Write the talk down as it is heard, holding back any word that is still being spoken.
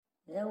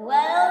The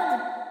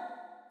world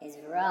is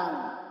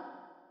wrong.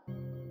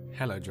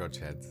 Hello,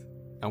 Drudgeheads,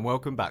 and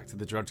welcome back to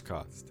the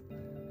Drudgecast.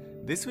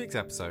 This week's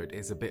episode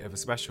is a bit of a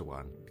special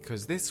one,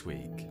 because this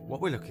week, what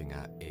we're looking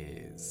at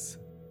is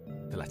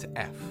the letter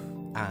F.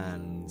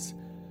 And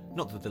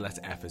not that the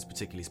letter F is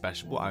particularly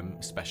special. I'm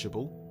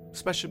speciable.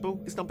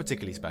 Speciable? It's not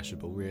particularly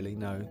speciable, really.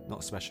 No,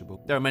 not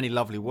speciable. There are many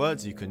lovely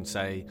words you can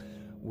say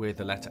with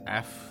the letter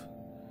F.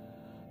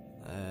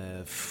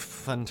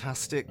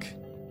 Fantastic.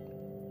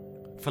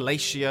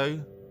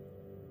 Fellatio.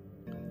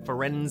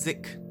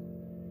 Forensic.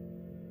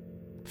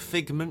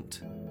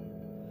 Figment.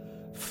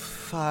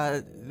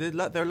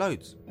 There are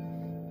loads.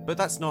 But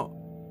that's not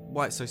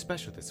why it's so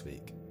special this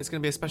week. It's going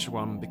to be a special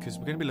one because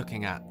we're going to be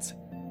looking at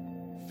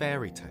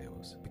fairy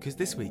tales. Because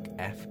this week,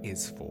 F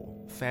is for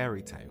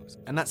fairy tales.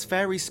 And that's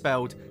fairy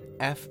spelled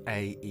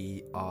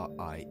Faerie.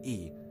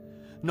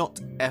 Not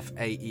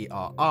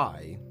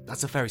Faeri.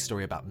 That's a fairy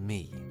story about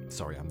me.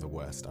 Sorry, I'm the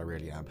worst. I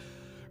really am.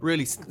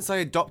 Really, since I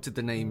adopted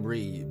the name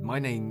Ree, my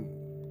name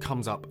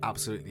comes up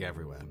absolutely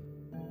everywhere.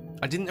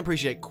 I didn't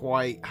appreciate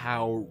quite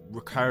how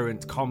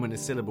recurrent, common a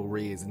syllable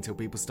Ree is until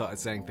people started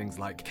saying things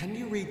like, "Can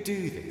you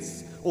redo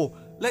this?" Or,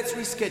 "Let's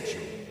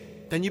reschedule."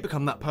 Then you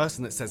become that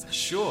person that says,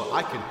 "Sure,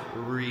 I can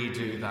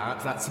redo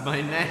that. That's my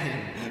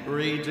name.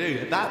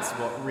 Redo. That's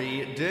what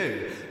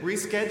redo.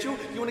 Reschedule?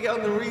 You want to get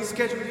on the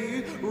reschedule, do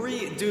you?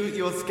 Redo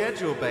your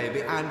schedule,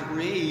 baby, and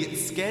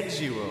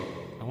reschedule."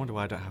 I wonder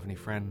why I don't have any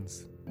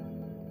friends.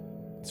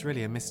 It's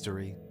really a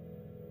mystery.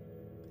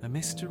 A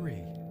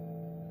mystery.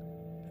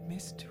 A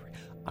mystery.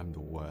 I'm the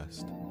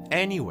worst.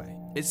 Anyway,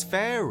 it's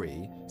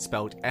fairy,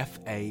 spelled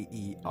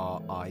Faerie,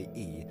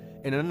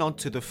 in a nod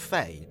to the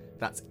Fae,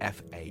 that's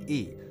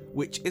Fae,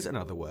 which is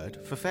another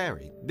word for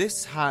fairy.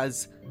 This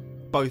has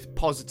both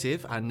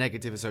positive and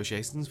negative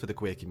associations for the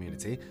queer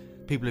community.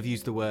 People have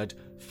used the word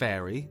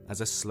fairy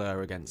as a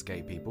slur against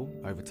gay people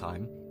over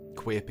time,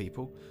 queer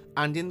people,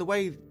 and in the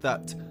way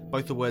that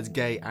both the words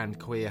gay and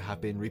queer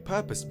have been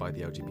repurposed by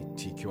the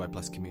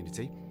LGBTQI+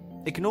 community,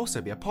 it can also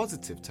be a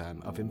positive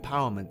term of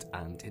empowerment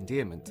and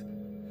endearment.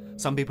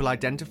 Some people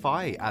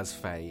identify as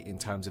fae in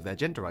terms of their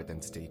gender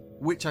identity,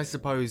 which I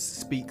suppose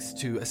speaks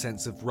to a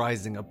sense of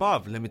rising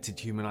above limited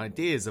human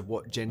ideas of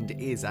what gender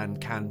is and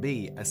can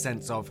be, a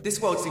sense of, this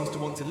world seems to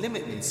want to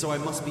limit me, so I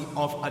must be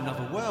of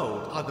another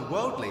world,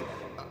 otherworldly.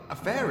 A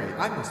fairy,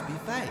 I must be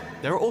fae.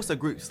 There are also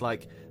groups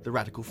like the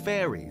Radical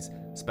Fairies,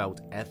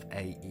 spelled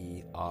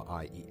Faeries,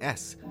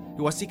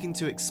 who are seeking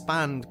to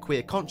expand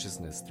queer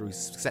consciousness through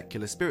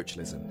secular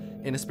spiritualism,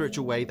 in a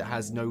spiritual way that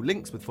has no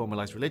links with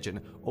formalised religion,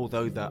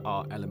 although there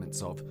are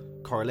elements of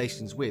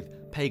correlations with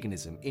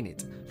paganism in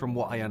it, from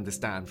what I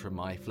understand from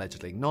my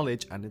fledgling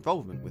knowledge and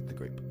involvement with the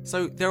group.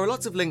 So there are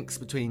lots of links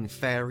between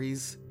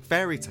fairies,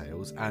 fairy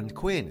tales, and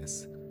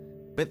queerness.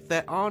 But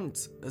there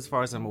aren't, as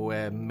far as I'm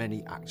aware,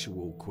 many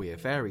actual queer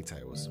fairy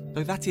tales.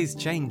 Though that is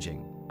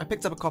changing. I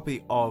picked up a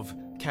copy of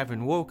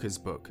Kevin Walker's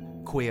book,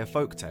 Queer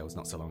Folktales,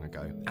 not so long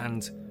ago,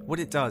 and what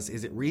it does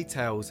is it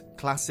retells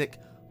classic,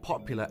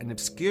 popular and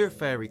obscure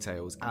fairy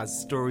tales as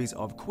stories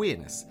of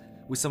queerness,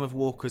 with some of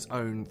Walker's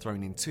own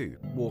thrown in too.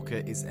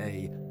 Walker is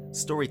a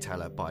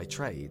storyteller by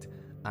trade,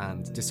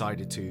 and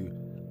decided to,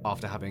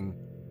 after having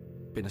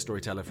been a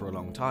storyteller for a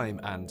long time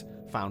and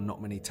found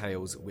not many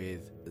tales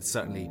with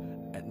certainly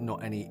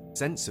not any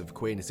sense of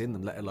queerness in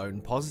them, let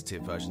alone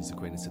positive versions of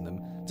queerness in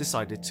them,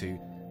 decided to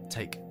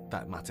take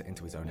that matter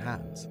into his own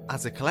hands.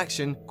 As a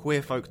collection,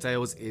 Queer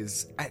Folktales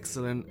is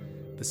excellent.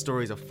 The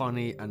stories are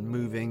funny and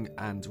moving,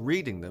 and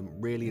reading them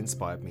really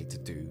inspired me to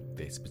do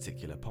this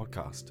particular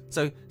podcast.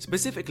 So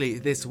specifically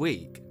this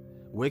week,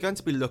 we're going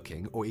to be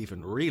looking, or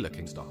even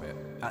re-looking,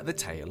 at the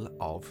tale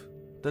of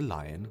the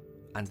lion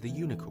and the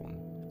unicorn.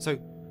 So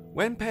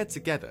when paired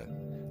together,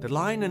 the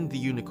lion and the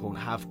unicorn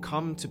have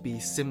come to be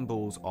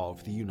symbols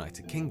of the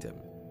United Kingdom.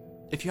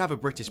 If you have a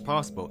British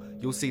passport,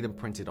 you'll see them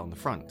printed on the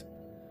front.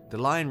 The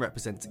lion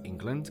represents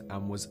England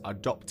and was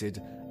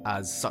adopted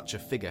as such a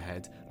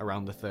figurehead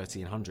around the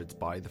 1300s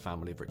by the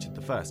family of Richard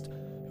I,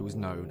 who was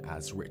known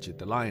as Richard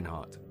the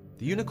Lionheart.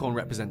 The unicorn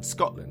represents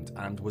Scotland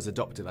and was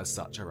adopted as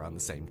such around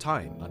the same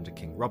time under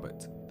King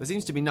Robert. There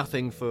seems to be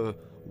nothing for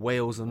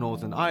Wales or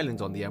Northern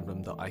Ireland on the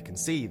emblem that I can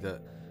see,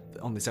 that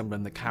on this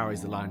emblem that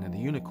carries the lion and the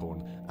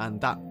unicorn, and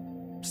that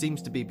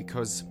seems to be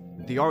because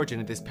the origin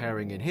of this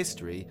pairing in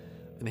history,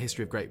 in the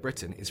history of Great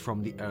Britain, is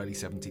from the early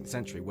 17th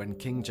century, when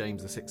King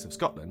James VI of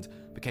Scotland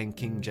became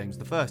King James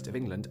I of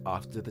England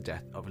after the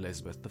death of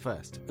Elizabeth I.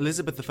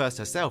 Elizabeth I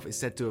herself is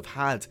said to have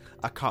had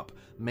a cup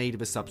made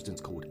of a substance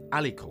called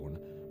alicorn,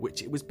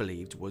 which it was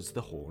believed was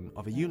the horn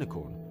of a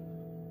unicorn.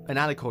 An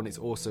alicorn is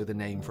also the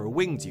name for a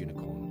winged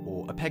unicorn,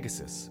 or a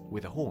pegasus,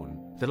 with a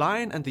horn. The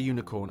lion and the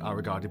unicorn are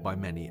regarded by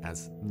many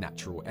as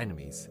natural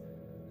enemies.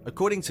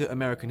 According to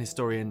American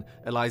historian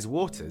Eliza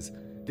Waters,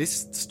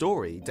 this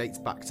story dates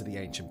back to the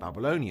ancient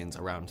Babylonians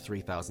around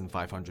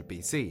 3500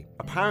 BC.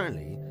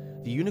 Apparently,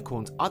 the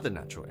unicorn's other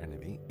natural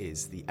enemy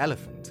is the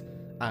elephant,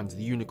 and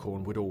the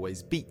unicorn would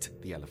always beat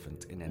the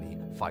elephant in any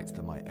fights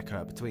that might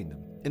occur between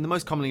them. In the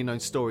most commonly known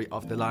story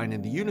of the lion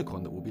and the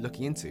unicorn that we'll be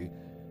looking into,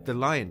 the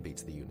lion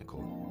beats the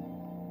unicorn.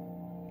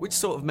 Which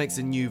sort of makes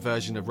a new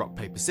version of rock,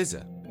 paper,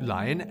 scissors.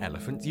 Lion,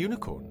 elephant,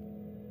 unicorn.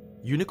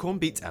 Unicorn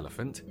beats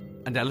elephant,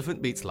 and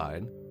elephant beats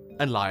lion,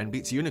 and lion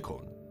beats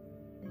unicorn.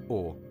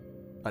 Or,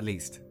 at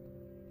least,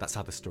 that's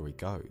how the story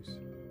goes.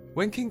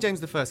 When King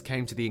James I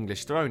came to the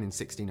English throne in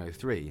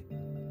 1603,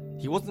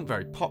 he wasn't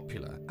very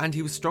popular, and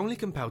he was strongly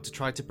compelled to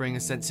try to bring a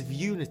sense of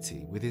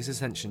unity with his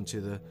ascension to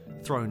the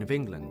throne of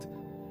England,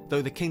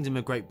 though the Kingdom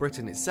of Great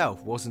Britain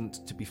itself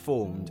wasn't to be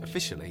formed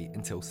officially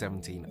until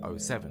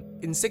 1707.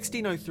 In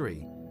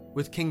 1603,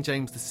 with King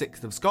James VI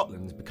of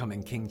Scotland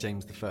becoming King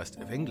James I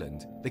of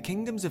England, the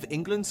kingdoms of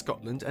England,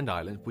 Scotland and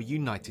Ireland were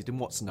united in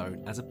what's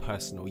known as a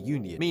personal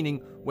union,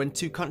 meaning when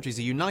two countries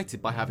are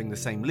united by having the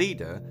same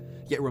leader,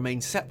 yet remain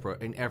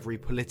separate in every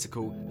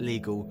political,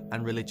 legal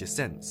and religious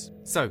sense.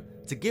 So,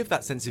 to give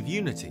that sense of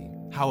unity,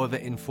 however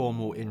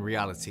informal in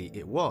reality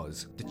it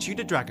was, the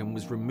Tudor dragon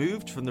was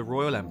removed from the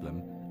royal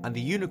emblem and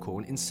the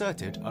unicorn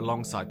inserted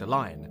alongside the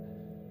lion,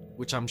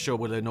 which I'm sure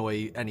will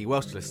annoy any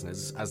Welsh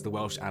listeners as the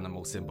Welsh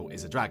animal symbol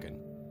is a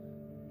dragon,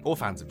 or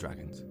fans of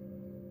dragons.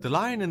 The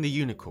lion and the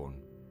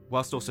unicorn,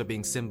 whilst also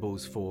being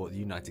symbols for the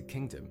United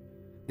Kingdom,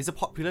 is a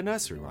popular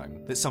nursery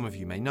rhyme that some of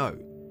you may know.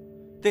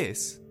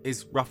 This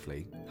is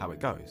roughly how it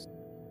goes.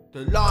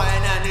 The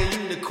lion and the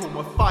unicorn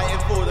were fighting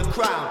for the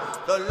crown.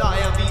 The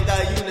lion beat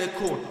the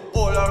unicorn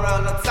all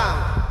around the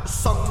town.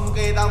 Some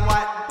gave them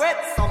white bread,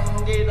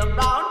 some gave them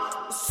brown.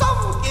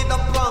 Some gave them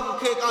plum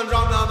cake and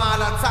drummed them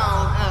out of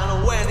town.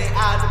 And when they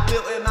had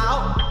built him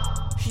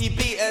out, he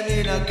beat him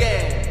in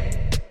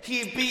again.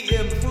 He beat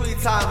him 3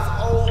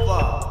 times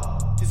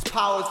over. His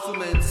power's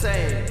too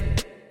insane.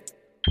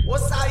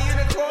 What's that,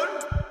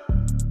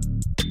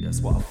 unicorn?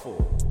 That's what I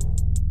thought.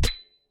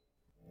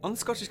 On the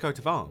Scottish coat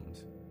of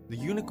arms, the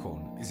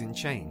unicorn is in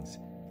chains,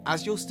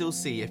 as you'll still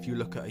see if you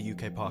look at a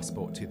UK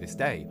passport to this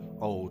day,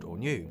 old or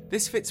new.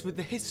 This fits with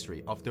the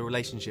history of the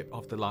relationship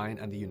of the lion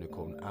and the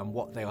unicorn and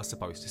what they are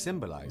supposed to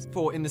symbolise.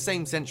 For in the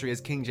same century as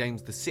King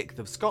James VI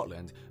of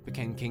Scotland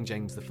became King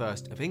James I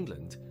of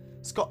England,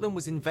 Scotland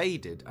was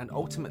invaded and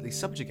ultimately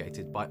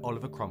subjugated by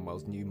Oliver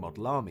Cromwell's new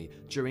model army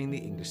during the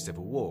English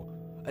Civil War,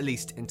 at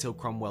least until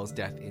Cromwell's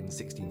death in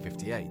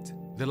 1658.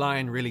 The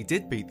lion really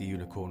did beat the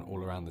unicorn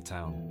all around the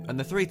town, and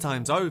the 3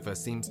 times over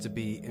seems to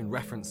be in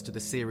reference to the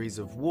series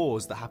of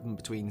wars that happened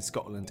between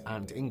Scotland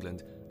and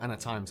England, and at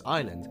times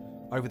Ireland,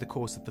 over the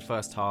course of the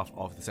first half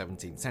of the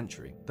 17th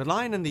century. The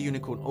lion and the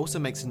unicorn also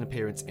makes an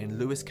appearance in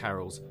Lewis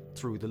Carroll's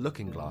Through the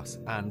Looking Glass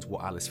and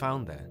What Alice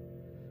Found There,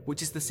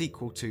 which is the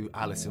sequel to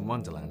Alice in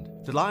Wonderland.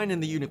 The lion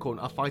and the unicorn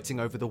are fighting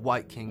over the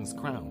White King's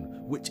crown,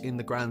 which in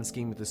the grand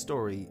scheme of the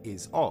story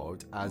is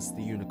odd, as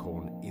the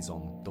unicorn is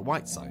on the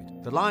white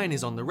side. The lion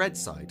is on the red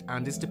side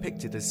and is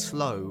depicted as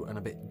slow and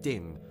a bit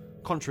dim,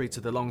 contrary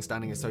to the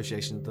long-standing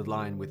association of the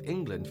lion with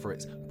England for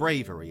its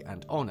bravery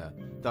and honour,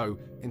 though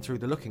in Through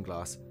the Looking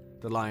Glass,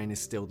 the lion is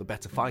still the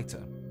better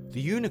fighter.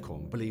 The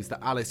unicorn believes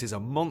that Alice is a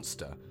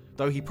monster,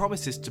 though he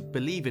promises to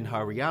believe in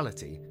her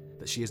reality,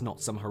 that she is not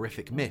some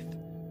horrific myth,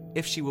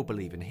 if she will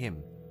believe in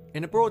him.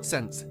 In a broad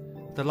sense,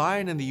 the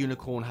lion and the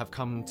unicorn have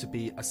come to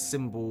be a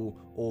symbol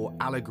or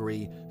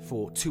allegory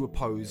for 2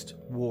 opposed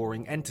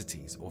warring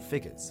entities or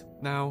figures.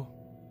 Now,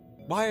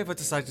 why have I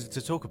decided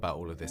to talk about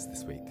all of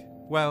this week?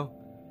 Well,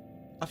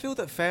 I feel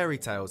that fairy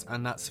tales,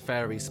 and that's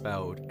fairy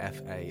spelled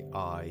Fairy,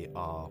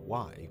 are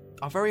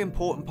very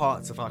important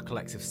parts of our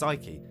collective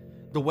psyche.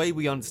 The way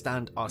we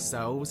understand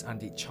ourselves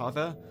and each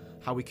other,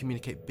 how we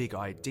communicate big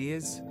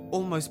ideas,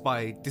 almost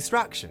by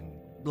distraction.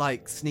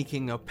 Like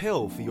sneaking a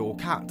pill for your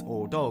cat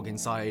or dog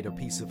inside a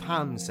piece of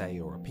ham,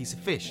 say, or a piece of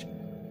fish.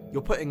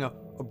 You're putting a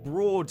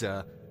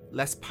broader,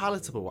 less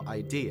palatable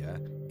idea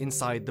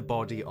inside the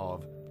body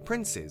of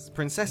princes,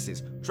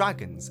 princesses,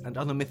 dragons, and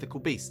other mythical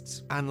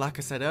beasts. And like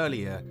I said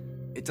earlier,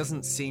 it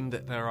doesn't seem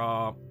that there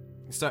are,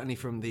 certainly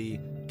from the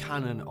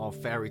canon of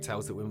fairy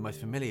tales that we're most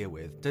familiar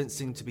with, don't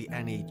seem to be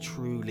any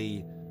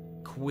truly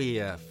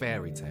queer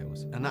fairy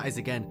tales. And that is,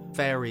 again,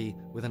 fairy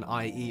with an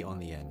IE on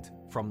the end,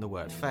 from the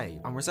word fae.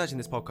 I'm researching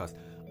this podcast.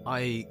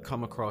 I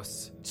come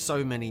across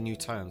so many new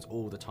terms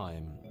all the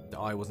time that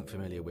I wasn't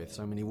familiar with,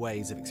 so many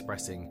ways of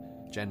expressing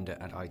gender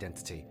and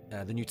identity.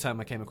 The new term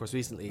I came across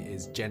recently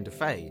is gender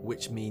fae,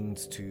 which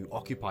means to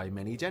occupy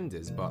many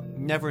genders, but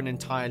never an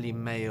entirely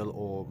male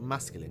or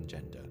masculine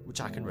gender,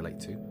 which I can relate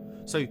to.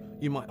 So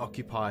you might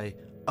occupy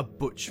a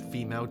butch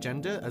female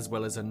gender as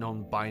well as a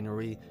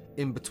non-binary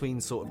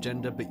in-between sort of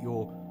gender, but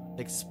you're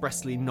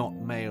expressly not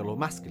male or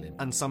masculine,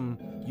 and some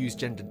use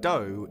gender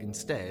doe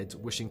instead,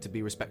 wishing to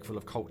be respectful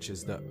of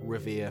cultures that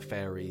revere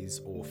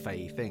fairies or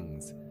fae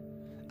things.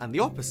 And the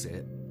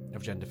opposite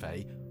of gender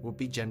fae would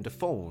be gender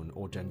fawn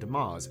or gender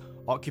Mars,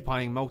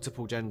 occupying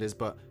multiple genders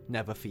but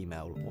never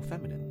female or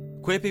feminine.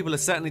 Queer people are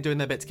certainly doing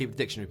their bit to keep the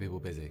dictionary people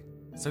busy.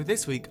 So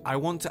this week, I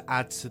want to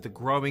add to the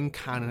growing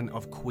canon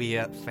of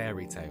queer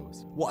fairy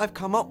tales. What I've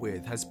come up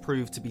with has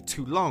proved to be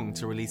too long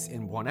to release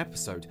in one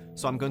episode,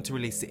 so I'm going to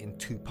release it in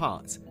 2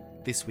 parts,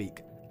 this week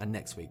and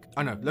next week.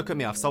 Oh no, look at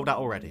me, I've sold out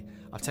already.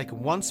 I've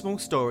taken one small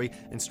story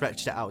and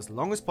stretched it out as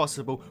long as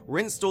possible,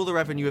 rinsed all the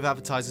revenue of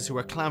advertisers who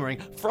are clamouring,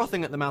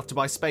 frothing at the mouth to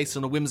buy space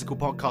on a whimsical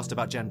podcast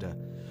about gender.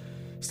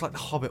 It's like The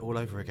Hobbit all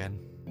over again.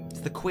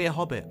 It's the queer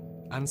Hobbit.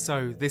 And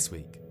so, this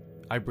week,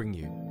 I bring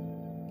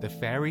you the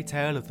fairy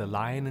tale of the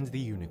Lion and the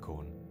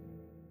Unicorn.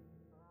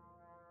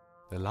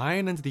 The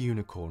Lion and the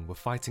Unicorn were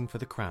fighting for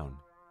the crown.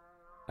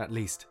 At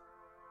least,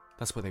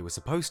 that's what they were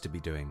supposed to be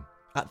doing.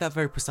 At that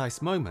very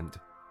precise moment,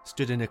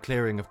 stood in a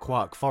clearing of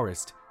Quark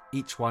Forest,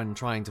 each one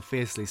trying to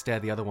fiercely stare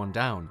the other one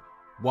down,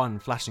 one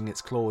flashing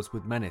its claws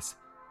with menace,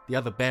 the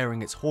other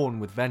baring its horn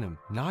with venom.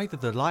 Neither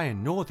the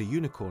lion nor the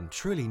unicorn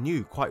truly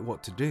knew quite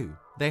what to do.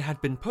 They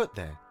had been put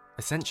there,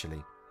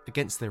 essentially,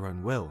 against their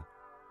own will.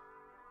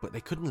 But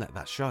they couldn't let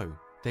that show.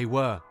 They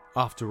were,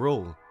 after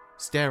all,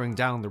 staring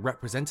down the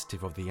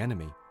representative of the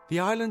enemy. The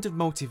island of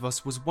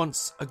Multiverse was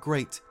once a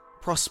great,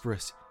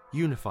 prosperous,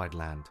 unified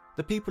land.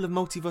 The people of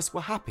Multiverse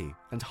were happy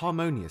and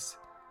harmonious,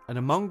 and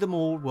among them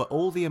all were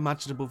all the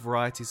imaginable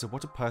varieties of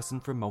what a person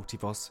from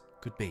Multiverse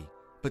could be.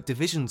 But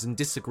divisions and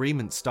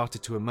disagreements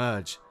started to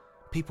emerge.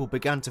 People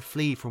began to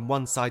flee from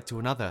one side to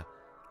another,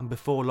 and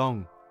before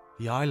long,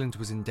 the island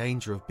was in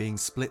danger of being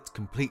split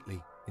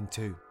completely in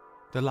two.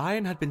 The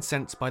lion had been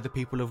sent by the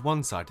people of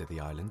one side of the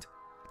island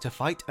to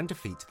fight and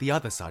defeat the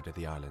other side of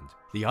the island.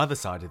 The other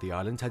side of the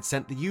island had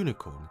sent the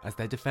unicorn as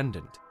their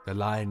defendant. The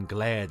lion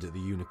glared at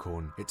the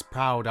unicorn, its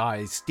proud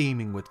eyes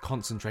steaming with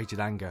concentrated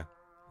anger.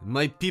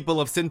 "My people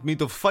have sent me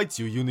to fight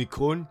you,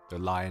 unicorn," the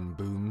lion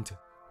boomed.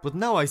 "But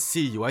now I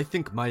see you, I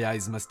think my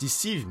eyes must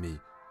deceive me.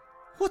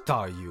 What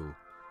are you?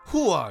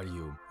 Who are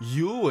you?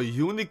 You, a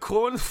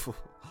unicorn?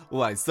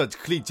 Why, such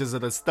creatures are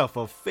the stuff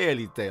of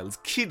fairy tales,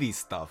 kiddie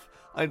stuff.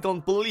 I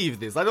don't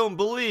believe this, I don't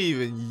believe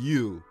in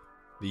you."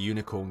 The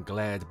unicorn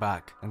glared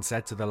back and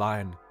said to the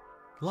lion,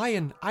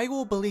 "Lion, I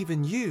will believe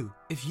in you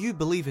if you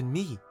believe in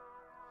me."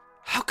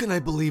 "How can I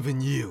believe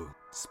in you?"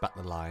 spat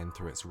the lion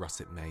through its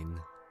russet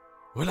mane.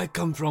 "Where I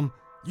come from,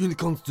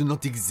 unicorns do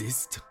not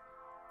exist.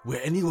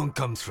 Where anyone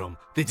comes from,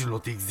 they do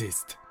not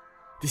exist.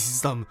 This is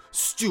some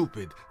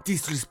stupid,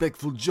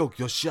 disrespectful joke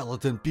your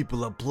charlatan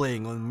people are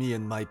playing on me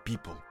and my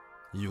people.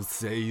 You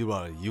say you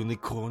are a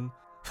unicorn?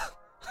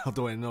 How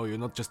do I know you're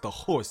not just a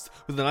horse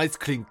with an ice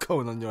cream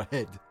cone on your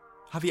head?"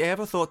 "Have you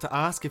ever thought to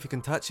ask if you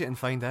can touch it and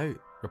find out?"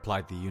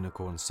 replied the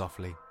unicorn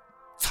softly.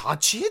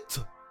 "Touch it?"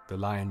 The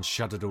lion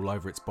shuddered all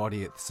over its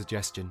body at the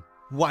suggestion.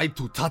 "Why,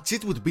 to touch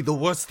it would be the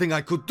worst thing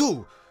I could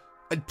do.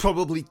 I'd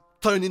probably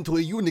turn into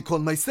a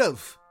unicorn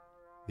myself."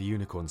 The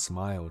unicorn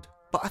smiled.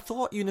 "But I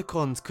thought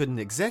unicorns couldn't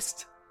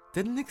exist.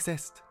 Didn't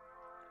exist."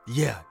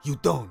 "Yeah, you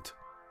don't.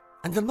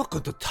 And I'm not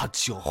going to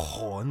touch your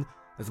horn,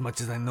 as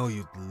much as I know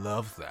you'd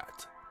love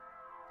that.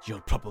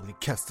 You'll probably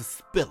cast a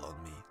spell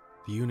on me."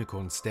 The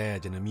unicorn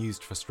stared in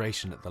amused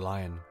frustration at the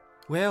lion.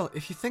 "Well,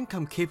 if you think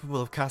I'm capable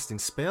of casting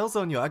spells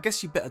on you, I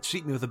guess you better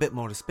treat me with a bit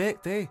more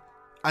respect, eh?"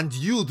 "And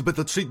you'd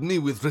better treat me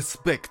with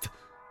respect,"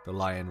 the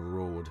lion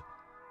roared,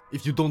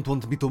 "if you don't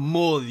want me to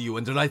maul you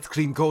and your ice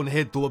cream cone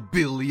head to a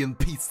billion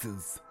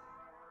pieces."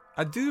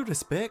 "I do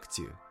respect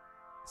you,"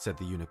 said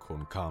the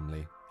unicorn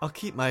calmly. "I'll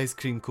keep my ice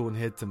cream cone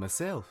head to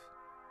myself.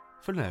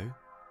 For now."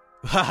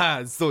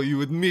 "Haha, so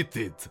you admit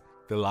it,"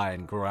 the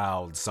lion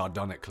growled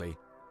sardonically.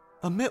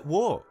 "Admit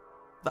what?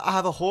 That I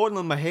have a horn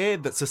on my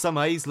head that to some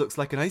eyes looks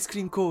like an ice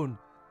cream cone?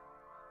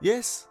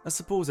 Yes, I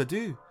suppose I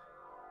do.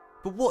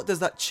 But what does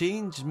that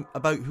change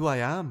about who I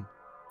am?"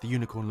 The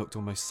unicorn looked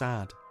almost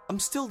sad. "I'm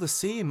still the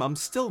same, I'm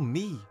still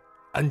me."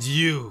 "And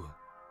you,"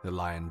 the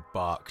lion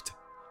barked,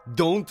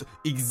 "don't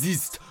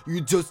exist. You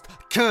just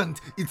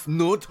can't. It's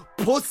not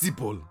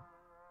possible."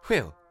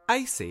 "Well,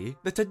 I say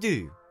that I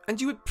do.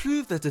 And you would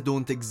prove that I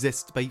don't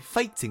exist by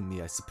fighting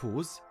me, I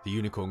suppose." The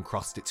unicorn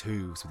crossed its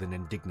hooves with an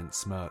indignant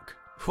smirk.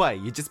 "Why,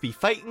 you'd just be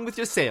fighting with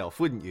yourself,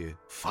 wouldn't you?"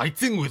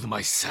 "Fighting with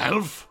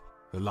myself?"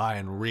 The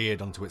lion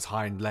reared onto its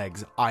hind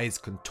legs, eyes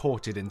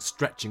contorted and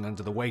stretching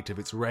under the weight of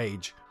its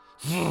rage.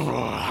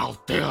 "How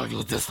dare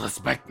you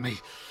disrespect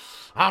me?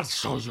 I'll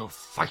show you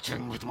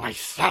fighting with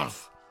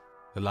myself."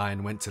 The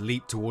lion went to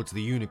leap towards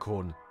the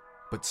unicorn,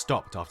 but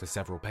stopped after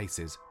several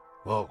paces.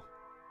 "Oh,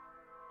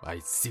 I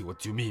see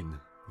what you mean,"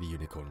 the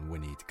unicorn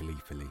whinnied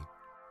gleefully.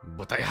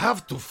 "But I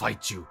have to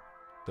fight you,"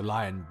 the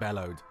lion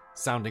bellowed,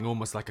 sounding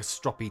almost like a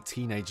stroppy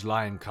teenage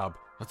lion cub.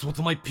 "That's what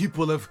my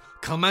people have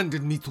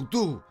commanded me to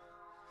do.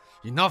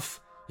 Enough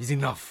is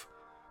enough.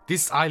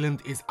 This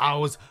island is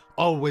ours,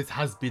 always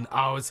has been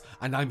ours,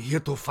 and I'm here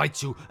to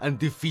fight you and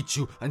defeat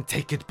you and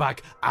take it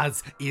back,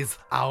 as is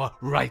our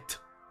right."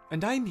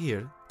 "And I'm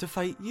here to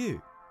fight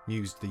you,"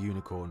 mused the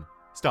unicorn,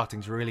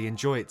 starting to really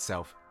enjoy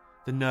itself,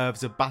 the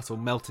nerves of battle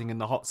melting in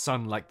the hot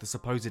sun like the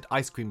supposed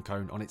ice cream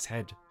cone on its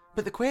head.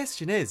 "But the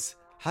question is,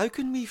 how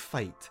can we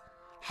fight?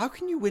 How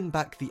can you win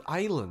back the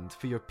island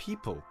for your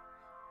people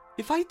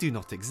if I do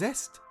not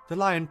exist?" The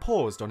lion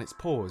paused on its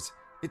paws,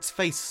 its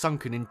face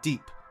sunken in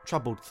deep,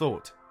 troubled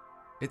thought.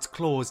 Its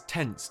claws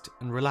tensed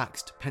and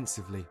relaxed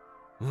pensively.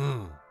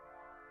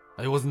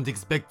 I wasn't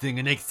expecting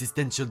an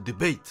existential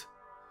debate.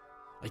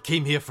 I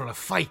came here for a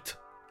fight.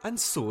 "And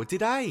so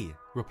did I,"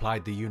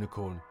 replied the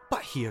unicorn.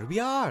 "But here we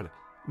are.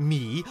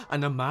 Me,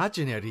 an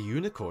imaginary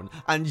unicorn,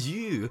 and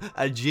you,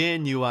 a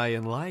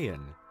genuine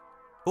lion.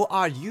 Or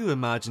are you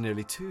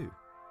imaginary too?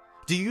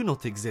 Do you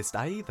not exist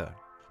either?"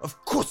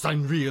 Of course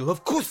I'm real,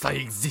 of course I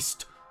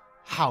exist,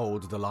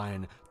 howled the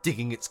lion,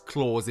 digging its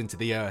claws into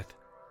the earth.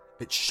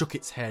 It shook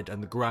its head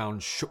and the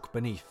ground shook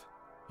beneath.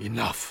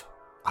 Enough.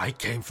 I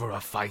came for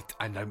a fight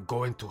and I'm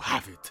going to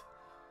have it.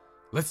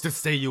 Let's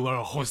just say you are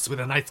a horse with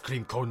an ice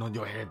cream cone on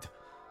your head.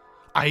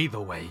 Either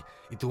way,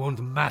 it won't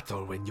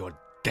matter when you're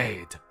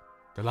dead.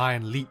 The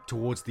lion leaped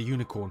towards the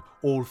unicorn,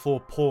 all four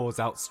paws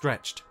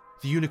outstretched.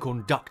 The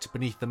unicorn ducked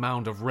beneath the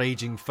mound of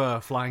raging fur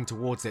flying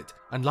towards it,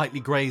 and lightly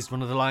grazed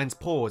one of the lion's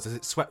paws as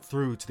it swept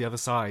through to the other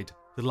side.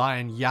 The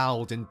lion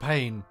yowled in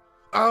pain.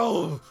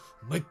 Ow!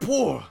 My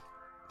paw!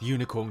 The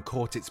unicorn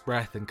caught its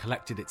breath and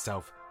collected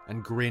itself,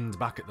 and grinned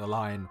back at the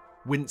lion,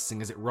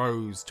 wincing as it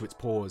rose to its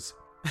paws.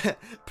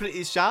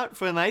 "Pretty sharp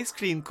for an ice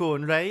cream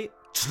cone, right?"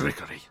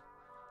 "Trickery,"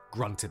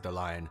 grunted the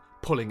lion,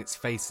 pulling its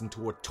face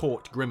into a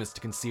taut grimace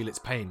to conceal its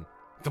pain.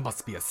 "There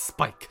must be a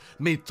spike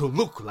made to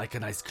look like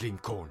an ice cream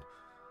cone.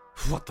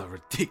 What a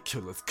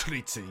ridiculous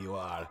creature you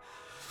are.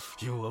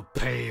 You will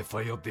pay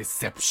for your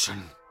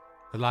deception."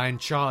 The lion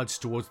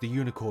charged towards the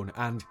unicorn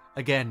and,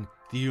 again,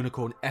 the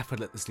unicorn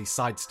effortlessly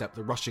sidestepped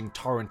the rushing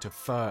torrent of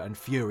fur and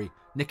fury,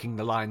 nicking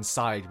the lion's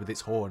side with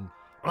its horn.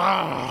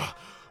 "Ah!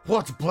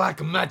 What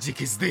black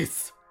magic is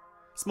this?"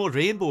 "It's more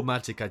rainbow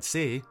magic, I'd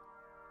say,"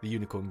 the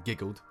unicorn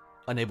giggled,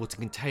 unable to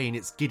contain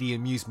its giddy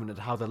amusement at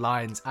how the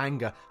lion's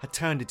anger had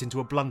turned it into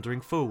a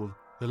blundering fool.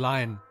 The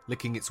lion,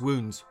 licking its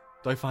wounds,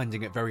 though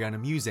finding it very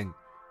unamusing,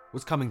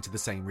 was coming to the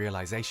same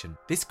realization.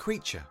 This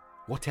creature,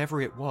 whatever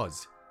it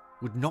was,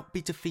 would not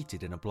be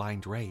defeated in a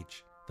blind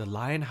rage. The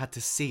lion had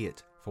to see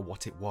it for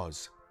what it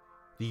was.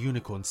 The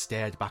unicorn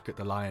stared back at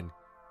the lion,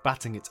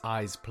 batting its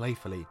eyes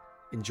playfully,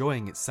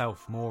 enjoying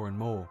itself more and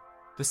more.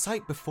 The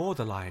sight before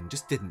the lion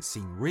just didn't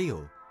seem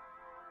real.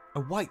 A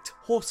white,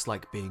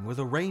 horse-like being with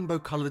a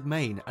rainbow-coloured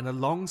mane and a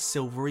long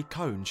silvery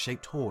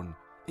cone-shaped horn.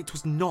 It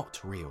was not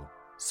real,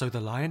 so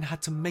the lion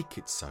had to make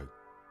it so.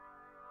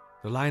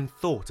 The lion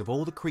thought of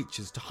all the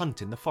creatures to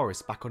hunt in the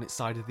forest back on its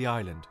side of the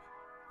island.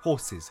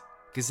 Horses,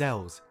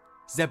 gazelles,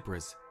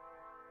 zebras.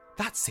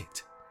 That's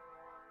it.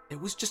 It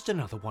was just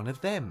another one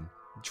of them,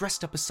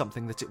 dressed up as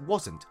something that it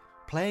wasn't,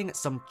 playing at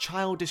some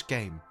childish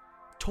game,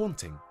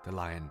 taunting the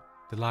lion.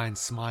 The lion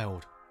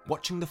smiled,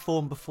 watching the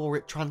form before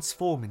it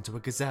transform into a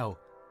gazelle,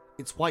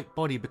 its white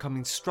body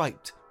becoming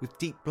striped with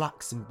deep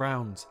blacks and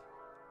browns,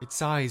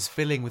 its eyes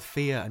filling with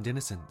fear and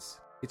innocence,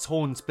 its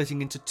horn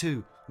splitting into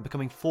two and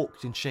becoming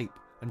forked in shape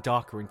and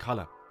darker in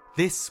colour.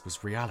 This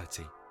was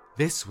reality.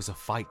 This was a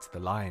fight the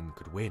lion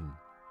could win.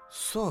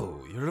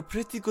 "So, you're a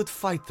pretty good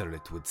fighter,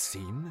 it would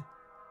seem,"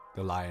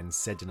 the lion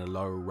said in a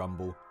low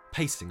rumble,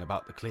 pacing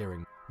about the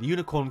clearing. The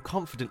unicorn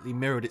confidently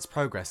mirrored its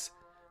progress,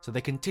 so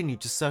they continued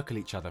to circle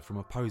each other from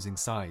opposing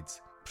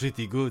sides.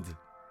 "Pretty good,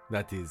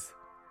 that is,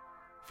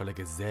 for a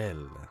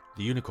gazelle."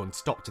 The unicorn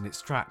stopped in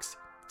its tracks,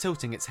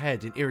 tilting its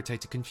head in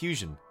irritated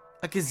confusion.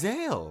 "A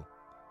gazelle?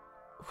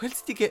 Where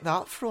did you get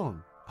that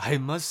from?" "I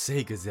must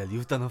say, Gazelle,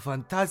 you've done a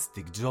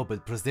fantastic job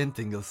at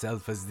presenting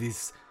yourself as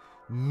this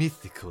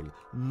mythical,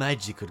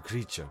 magical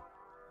creature."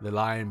 The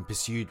lion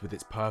pursued with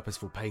its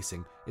purposeful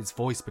pacing, its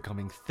voice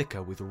becoming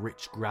thicker with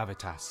rich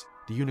gravitas.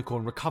 The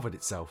unicorn recovered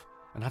itself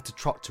and had to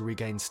trot to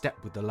regain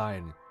step with the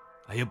lion.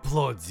 "I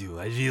applaud you,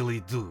 I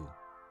really do.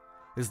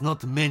 There's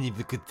not many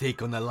that could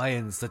take on a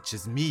lion such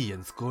as me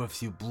and score a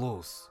few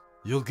blows.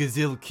 Your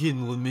gazelle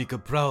kin will make a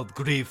proud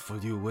grave for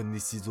you when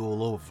this is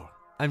all over."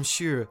 "I'm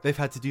sure they've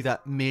had to do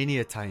that many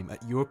a time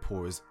at your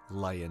paws,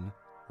 lion,"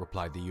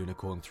 replied the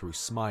unicorn through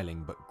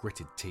smiling but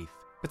gritted teeth.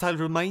 "But I'll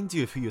remind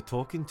you of who you're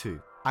talking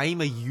to. I'm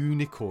a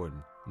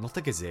unicorn, not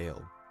a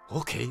gazelle."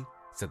 "Okay,"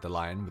 said the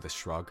lion with a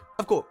shrug.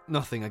 "I've got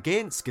nothing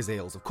against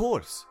gazelles, of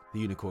course," the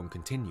unicorn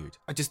continued.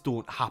 "I just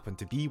don't happen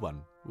to be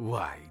one."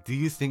 "Why, do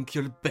you think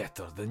you're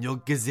better than your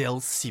gazelle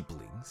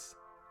siblings?"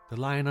 The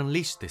lion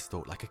unleashed this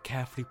thought like a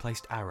carefully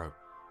placed arrow,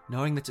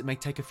 knowing that it may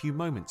take a few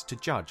moments to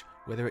judge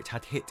whether it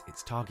had hit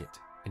its target.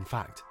 In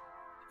fact,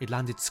 it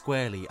landed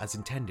squarely as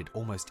intended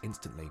almost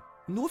instantly.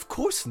 "No, of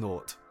course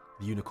not,"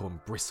 the unicorn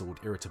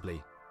bristled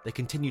irritably. They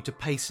continued to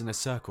pace in a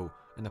circle,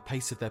 and the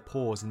pace of their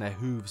paws and their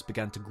hooves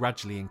began to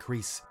gradually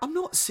increase. "I'm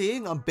not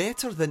saying I'm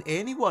better than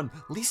anyone,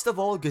 least of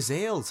all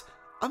gazelles.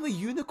 I'm a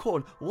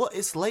unicorn. What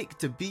it's like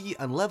to be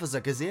and live as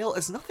a gazelle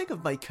is nothing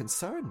of my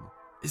concern."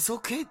 "It's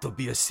okay to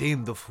be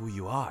ashamed of who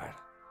you are,"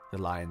 the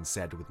lion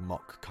said with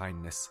mock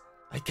kindness.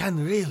 "I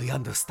can really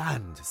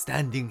understand,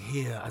 standing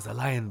here as a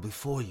lion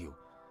before you,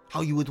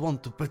 how you would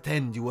want to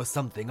pretend you were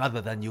something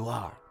other than you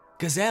are.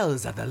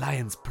 Gazelles are the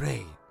lion's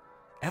prey.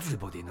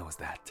 Everybody knows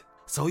that.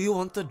 So you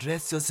want to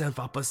dress yourself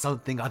up as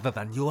something other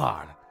than you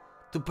are,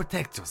 to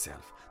protect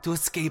yourself, to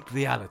escape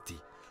reality,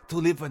 to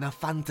live in a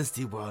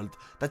fantasy world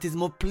that is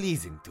more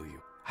pleasing to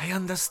you. I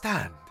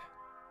understand."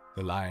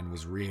 The lion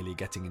was really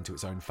getting into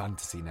its own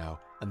fantasy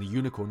now, and the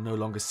unicorn no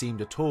longer seemed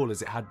at all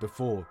as it had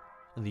before.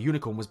 and the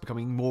unicorn was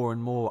becoming more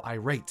and more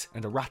irate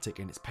and erratic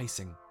in its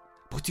pacing.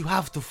 But you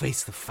have to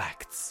face the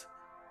facts,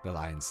 the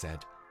lion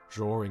said,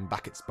 drawing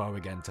back its bow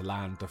again to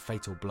land the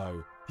fatal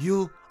blow.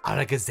 You are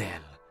a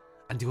gazelle,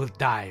 and you will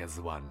die as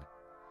one.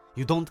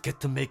 You don't get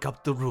to make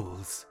up the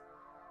rules.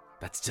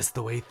 That's just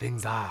the way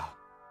things are.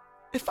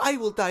 If I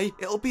will die,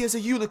 it'll be as a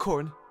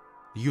unicorn.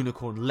 The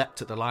unicorn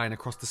leapt at the lion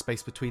across the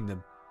space between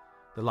them.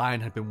 The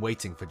lion had been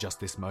waiting for just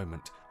this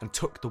moment, and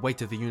took the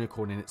weight of the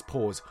unicorn in its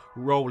paws,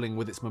 rolling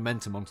with its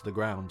momentum onto the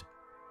ground.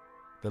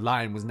 The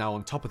lion was now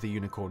on top of the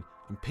unicorn,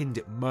 and pinned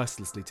it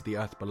mercilessly to the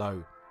earth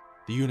below.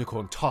 The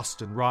unicorn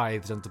tossed and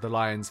writhed under the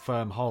lion's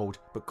firm hold,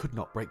 but could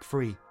not break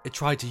free. It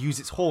tried to use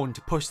its horn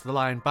to push the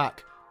lion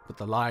back, but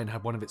the lion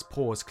had one of its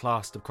paws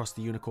clasped across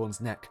the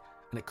unicorn's neck,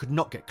 and it could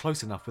not get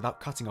close enough without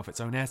cutting off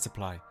its own air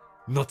supply.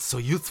 Not so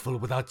useful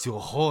without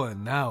your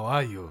horn now,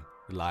 are you?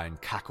 The lion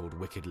cackled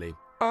wickedly.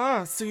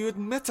 Ah, so you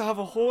admit to have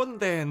a horn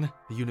then?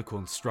 The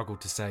unicorn struggled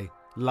to say,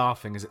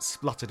 laughing as it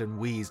spluttered and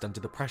wheezed under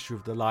the pressure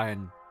of the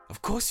lion.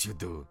 Of course you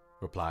do,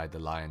 replied the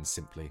lion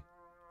simply.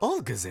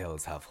 All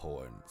gazelles have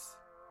horns.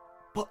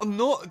 But I'm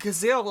not a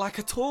gazelle like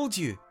I told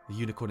you, the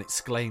unicorn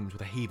exclaimed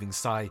with a heaving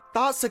sigh.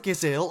 That's a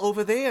gazelle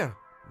over there.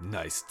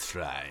 Nice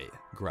try,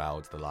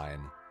 growled the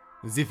lion.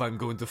 As if I'm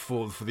going to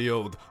fall for the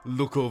old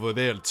look over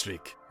there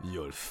trick.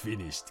 You're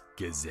finished,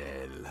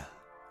 gazelle.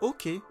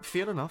 Okay,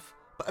 fair enough.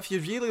 But if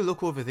you really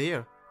look over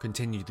there,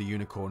 continued the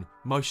unicorn,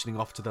 motioning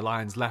off to the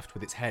lion's left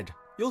with its head,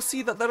 you'll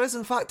see that there is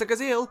in fact a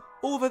gazelle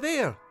over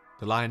there.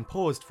 The lion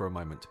paused for a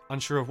moment,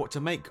 unsure of what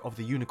to make of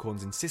the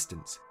unicorn's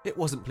insistence. It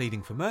wasn't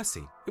pleading for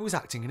mercy. It was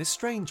acting in a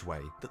strange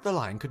way that the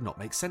lion could not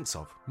make sense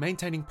of.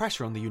 Maintaining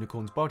pressure on the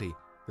unicorn's body,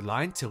 the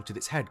lion tilted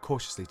its head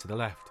cautiously to the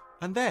left.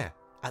 And there,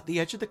 at the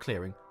edge of the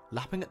clearing,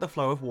 lapping at the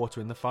flow of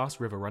water in the fast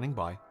river running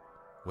by,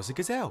 was a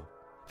gazelle.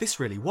 This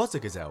really was a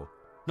gazelle,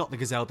 not the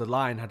gazelle the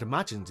lion had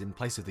imagined in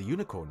place of the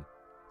unicorn.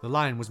 The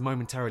lion was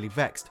momentarily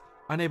vexed,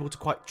 unable to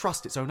quite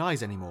trust its own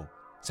eyes anymore.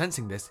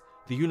 Sensing this,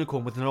 the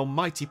unicorn with an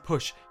almighty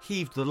push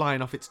heaved the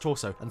lion off its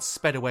torso and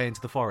sped away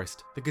into the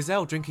forest. The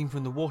gazelle drinking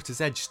from the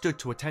water's edge stood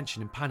to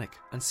attention in panic,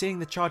 and seeing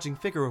the charging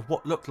figure of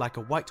what looked like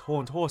a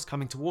white-horned horse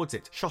coming towards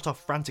it, shot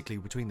off frantically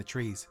between the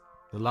trees.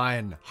 The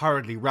lion,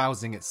 hurriedly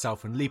rousing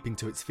itself and leaping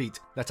to its feet,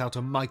 let out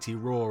a mighty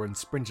roar and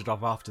sprinted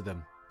off after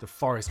them. The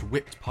forest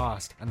whipped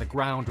past, and the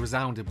ground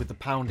resounded with the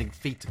pounding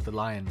feet of the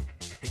lion.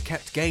 It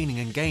kept gaining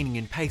and gaining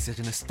in pace at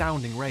an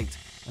astounding rate,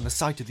 and the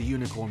sight of the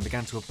unicorn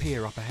began to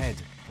appear up ahead.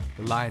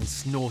 The lion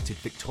snorted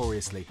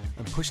victoriously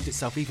and pushed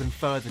itself even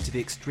further to the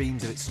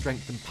extremes of its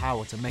strength and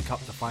power to make up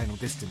the final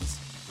distance.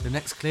 The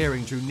next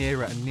clearing drew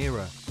nearer and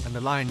nearer, and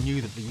the lion knew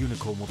that the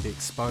unicorn would be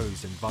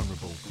exposed and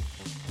vulnerable.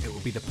 It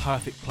would be the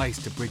perfect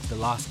place to bridge the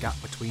last gap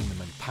between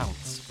them and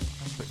pounce.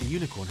 But the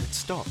unicorn had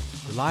stopped.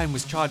 The lion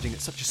was charging at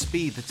such a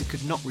speed that it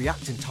could not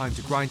react in time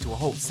to grind to a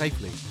halt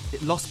safely.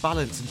 It lost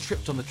balance and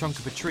tripped on the trunk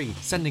of a tree,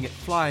 sending it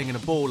flying in a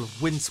ball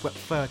of windswept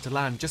fur to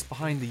land just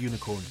behind the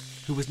unicorn,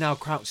 who was now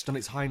crouched on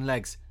its hind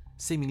legs,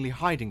 seemingly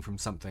hiding from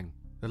something.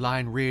 The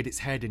lion reared its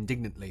head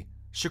indignantly,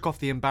 shook off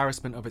the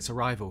embarrassment of its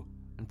arrival,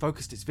 and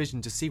focused its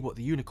vision to see what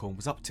the unicorn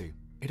was up to.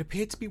 It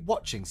appeared to be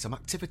watching some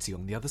activity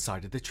on the other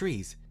side of the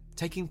trees,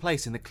 taking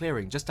place in the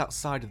clearing just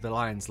outside of the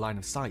lion's line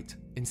of sight.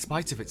 In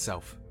spite of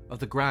itself, of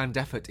the grand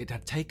effort it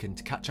had taken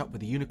to catch up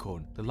with the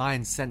unicorn, the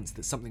lion sensed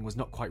that something was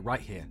not quite right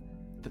here,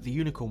 that the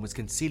unicorn was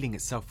concealing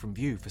itself from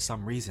view for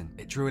some reason.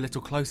 It drew a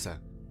little closer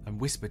and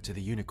whispered to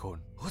the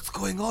unicorn. What's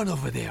going on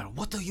over there?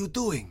 What are you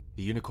doing?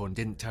 The unicorn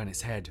didn't turn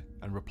its head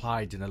and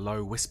replied in a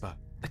low whisper.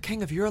 The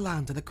king of your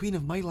land and the queen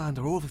of my land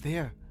are over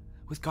there,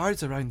 with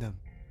guards around them.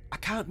 I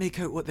can't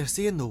make out what they're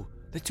saying though,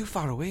 they're too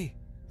far away.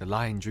 The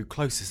lion drew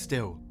closer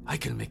still. I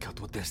can make out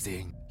what they're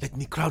saying. Let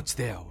me crouch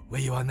there,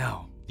 where you are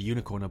now. The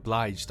unicorn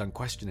obliged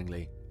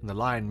unquestioningly, and the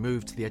lion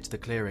moved to the edge of the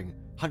clearing,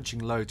 hunching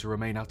low to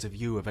remain out of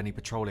view of any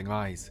patrolling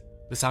eyes.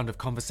 The sound of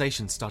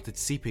conversation started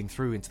seeping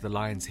through into the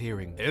lion's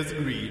hearing. As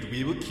agreed,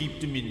 we will keep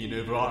dominion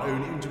over our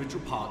own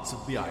individual parts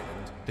of the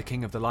island. The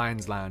king of the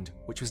lion's land,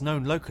 which was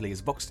known locally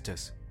as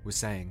Voxtitus, was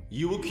saying,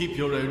 You will keep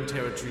your own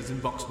territories in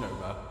Vox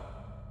Nova.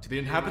 To the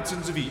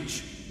inhabitants of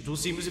each, it will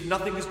seem as if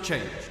nothing has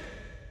changed.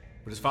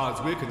 But as far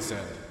as we're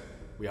concerned,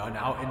 we are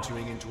now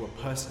entering into a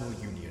personal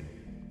union.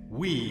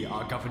 We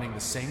are governing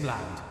the same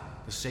land,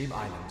 the same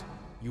island,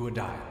 you and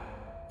I.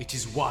 It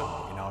is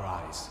one in our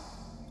eyes.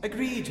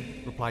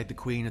 Agreed, replied the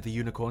queen of the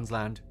unicorn's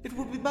land. It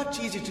would be much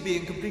easier to be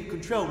in complete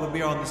control when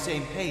we are on the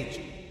same page.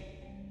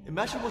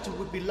 Imagine what it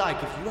would be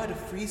like if you had a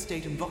free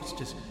state in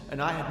Voxtitus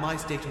and I had my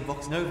state in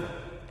Vox Nova.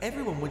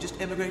 Everyone would just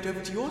emigrate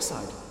over to your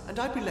side, and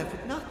I'd be left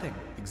with nothing.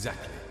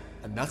 Exactly.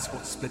 And that's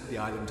what split the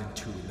island in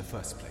two in the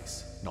first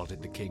place,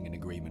 nodded the king in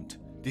agreement.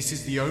 This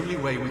is the only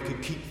way we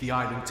could keep the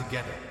island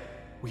together.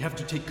 We have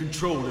to take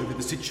control over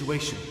the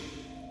situation.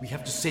 We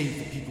have to save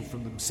the people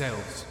from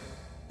themselves.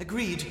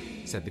 Agreed,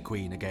 said the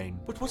queen again.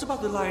 But what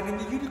about the lion and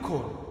the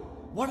unicorn?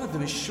 One of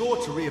them is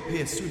sure to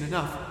reappear soon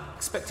enough,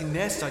 expecting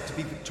their side to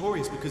be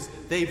victorious because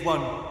they've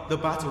won the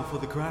battle for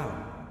the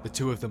crown. The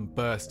two of them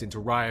burst into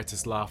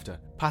riotous laughter,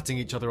 patting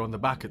each other on the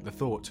back at the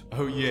thought.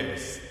 Oh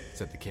yes,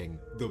 said the king.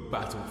 The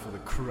battle for the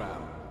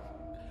crown.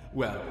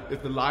 Well,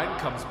 if the lion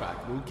comes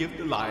back, we'll give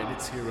the lion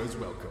its hero's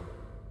welcome.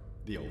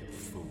 The old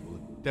fool.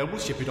 Then we'll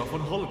ship it off on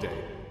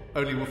holiday.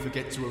 Only we'll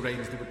forget to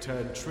arrange the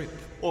return trip.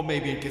 Or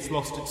maybe it gets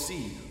lost at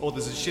sea, or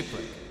there's a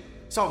shipwreck.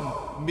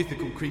 Some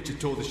mythical creature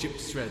tore the ship to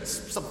shreds,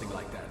 something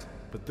like that.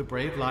 But the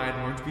brave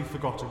lion won't be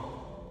forgotten.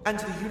 And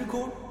the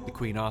unicorn? The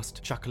queen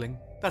asked, chuckling.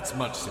 That's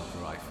much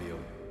simpler, I feel.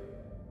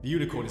 The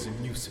unicorn is a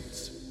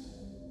nuisance.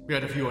 We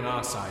had a few on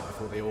our side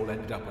before they all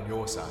ended up on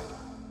your side.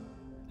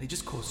 They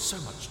just caused so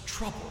much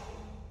trouble.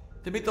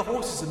 They made the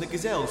horses and the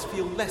gazelles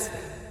feel less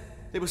than.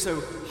 They were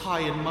so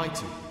high and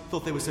mighty,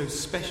 thought they were so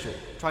special,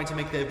 trying to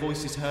make their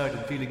voices heard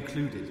and feel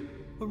included.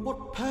 On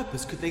what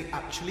purpose could they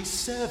actually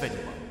serve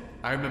anyone?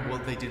 I remember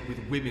what they did with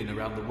women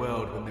around the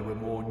world when they were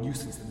more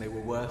nuisance than they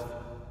were worth.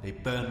 They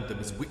burned them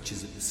as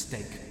witches at the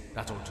stake.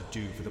 That ought to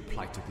do for the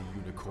plight of the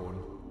unicorn.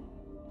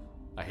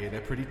 I hear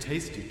they're pretty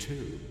tasty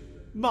too.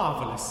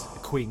 Marvellous. The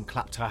queen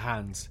clapped her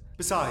hands.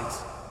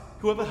 Besides,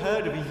 who ever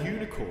heard of a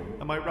unicorn,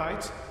 am I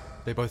right?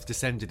 They both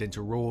descended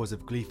into roars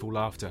of gleeful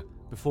laughter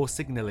before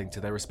signalling to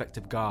their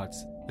respective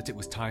guards that it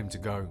was time to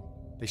go.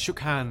 They shook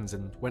hands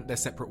and went their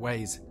separate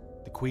ways,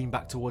 the queen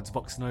back towards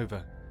Vox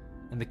Nova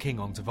and the king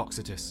on to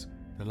Voxitus.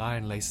 The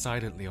lion lay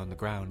silently on the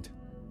ground,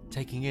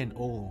 taking in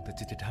all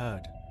that it had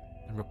heard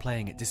and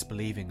replaying it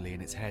disbelievingly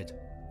in its head.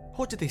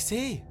 What did they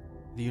say?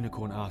 The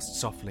unicorn asked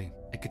softly.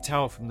 It could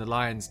tell from the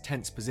lion's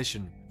tense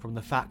position, from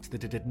the fact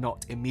that it had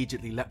not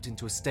immediately leapt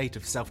into a state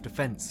of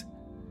self-defense,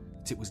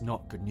 that it was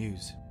not good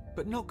news.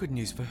 But not good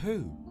news for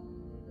who?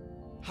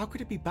 How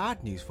could it be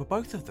bad news for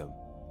both of them?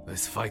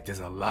 This fight is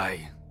a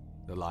lie,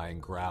 the lion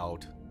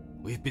growled.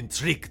 We've been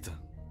tricked.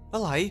 A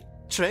lie?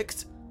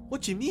 Tricked?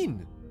 What do you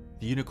mean?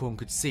 The unicorn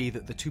could see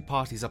that the two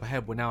parties up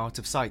ahead were now out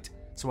of sight,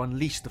 so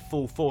unleashed the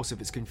full force of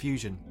its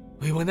confusion.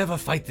 We were never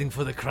fighting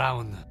for the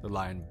crown, the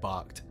lion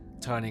barked,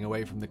 turning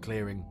away from the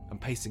clearing and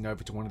pacing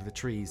over to one of the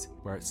trees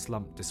where it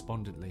slumped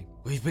despondently.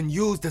 We've been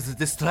used as a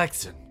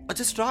distraction. A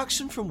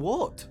distraction from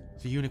what?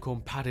 The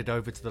unicorn padded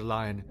over to the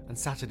lion and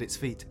sat at its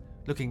feet,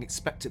 looking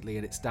expectantly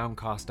in its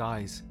downcast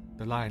eyes.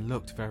 The lion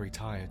looked very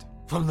tired.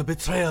 From the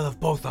betrayal of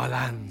both our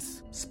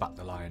lands, spat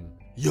the lion.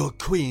 Your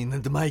queen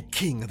and my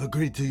king have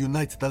agreed to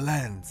unite the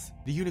lands.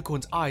 The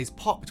unicorn's eyes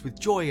popped with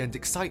joy and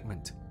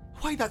excitement.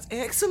 Why, that's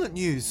excellent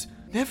news!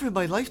 Never in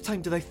my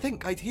lifetime did I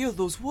think I'd hear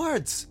those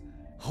words.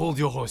 Hold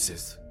your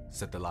horses,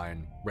 said the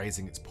lion,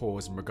 raising its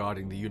paws and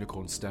regarding the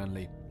unicorn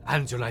sternly.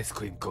 And your ice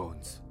cream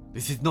cones.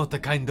 This is not the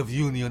kind of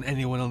union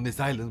anyone on this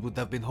island would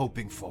have been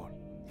hoping for.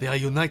 They are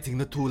uniting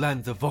the two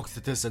lands of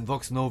Voxitus and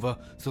Vox Nova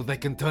so they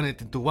can turn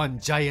it into one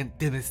giant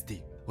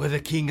dynasty, where the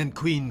king and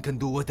queen can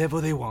do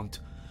whatever they want,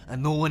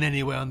 and no one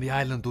anywhere on the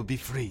island will be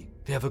free.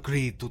 They have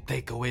agreed to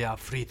take away our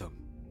freedom.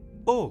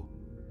 Oh!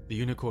 The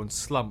unicorn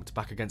slumped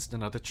back against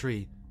another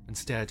tree and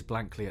stared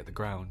blankly at the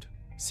ground.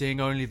 Seeing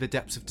only the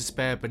depths of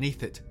despair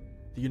beneath it,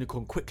 the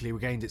unicorn quickly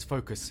regained its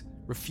focus,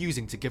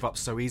 refusing to give up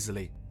so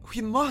easily.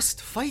 We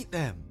must fight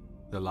them!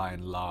 The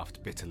lion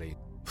laughed bitterly.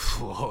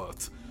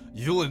 What?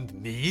 You and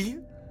me?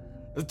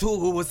 The two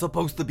who were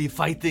supposed to be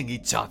fighting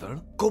each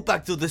other? Go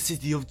back to the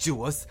city of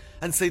Jewess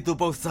and say to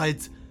both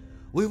sides,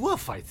 we were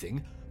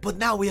fighting, but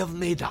now we have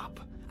made up,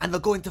 and are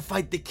going to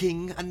fight the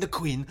king and the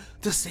queen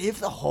to save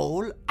the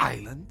whole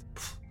island?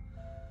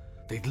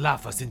 They'd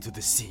laugh us into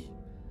the sea,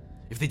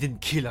 if they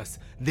didn't kill us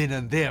then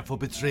and there for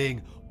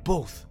betraying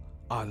both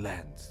our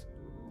lands.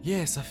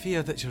 Yes, I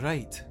fear that you're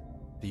right,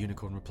 the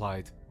unicorn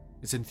replied,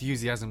 its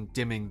enthusiasm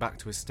dimming back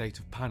to a state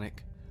of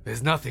panic.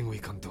 There's nothing we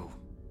can do.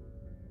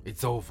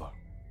 It's over.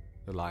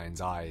 The lion's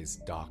eyes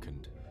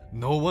darkened.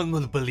 No one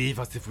will believe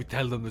us if we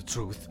tell them the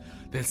truth.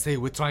 They'll say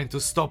we're trying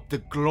to stop the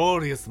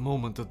glorious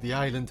moment of the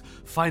island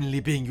finally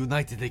being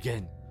united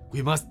again.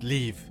 We must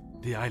leave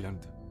the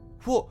island.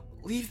 What?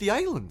 Leave the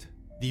island?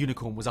 The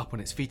unicorn was up on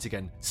its feet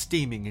again,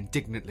 steaming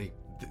indignantly.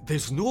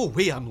 There's no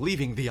way I'm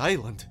leaving the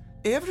island.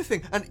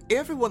 Everything and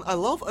everyone I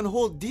love and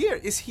hold dear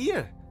is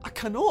here. I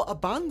cannot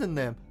abandon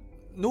them,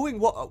 knowing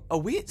what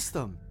awaits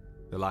them.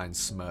 The lion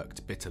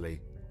smirked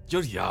bitterly.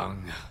 You're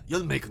young.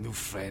 You'll make new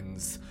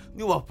friends,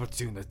 new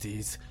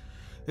opportunities.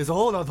 There's a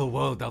whole other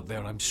world out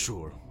there, I'm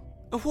sure.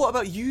 And what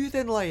about you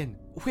then, lion?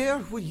 Where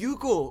will you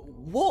go?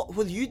 What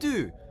will you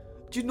do?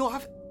 Do you not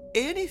have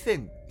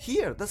anything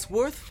here that's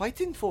worth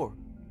fighting for?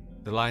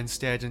 The lion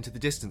stared into the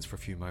distance for a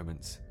few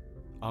moments,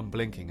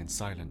 unblinking and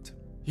silent.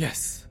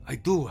 Yes, I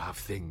do have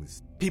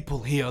things.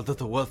 People here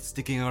that are worth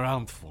sticking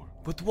around for.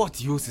 But what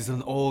use is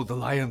an old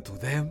lion to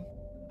them?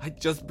 I'd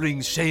just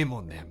bring shame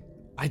on them.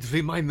 I'd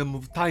remind them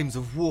of times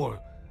of war,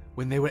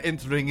 when they were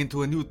entering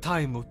into a new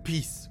time of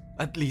peace.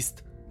 At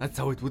least, that's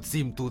how it would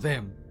seem to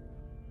them.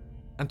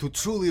 And to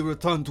truly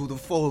return to the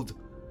fold,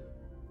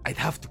 I'd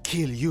have to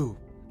kill you.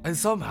 And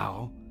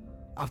somehow,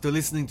 after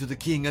listening to the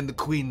king and the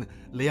queen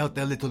lay out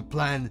their little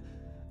plan,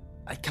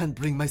 I can't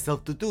bring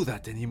myself to do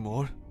that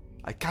anymore.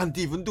 I can't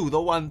even do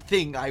the one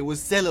thing I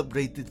was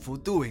celebrated for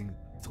doing.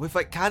 So if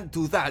I can't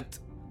do that,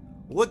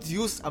 what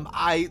use am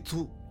I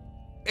to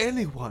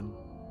anyone?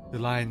 The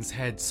lion's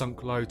head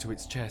sunk low to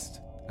its chest,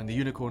 and the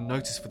unicorn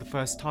noticed for the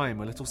first time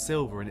a little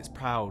silver in its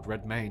proud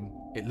red mane.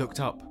 It looked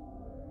up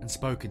and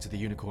spoke into the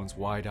unicorn's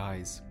wide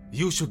eyes.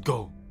 You should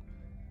go.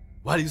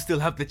 While you still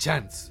have the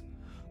chance.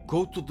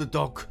 Go to the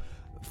dock,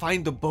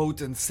 find a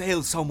boat and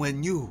sail somewhere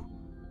new.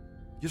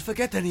 You'll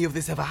forget any of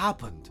this ever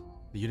happened.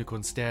 The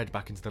unicorn stared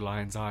back into the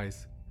lion's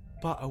eyes.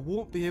 But I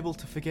won't be able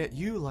to forget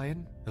you,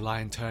 lion. The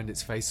lion turned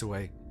its face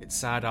away, its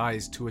sad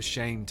eyes too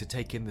ashamed to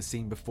take in the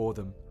scene before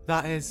them.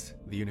 That is,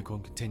 the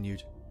unicorn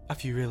continued,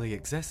 if you really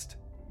exist.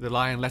 The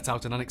lion let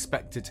out an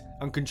unexpected,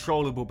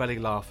 uncontrollable belly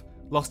laugh,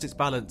 lost its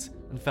balance,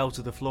 and fell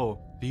to the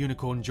floor. The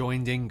unicorn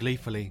joined in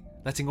gleefully,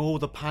 letting all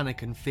the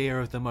panic and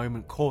fear of the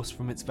moment course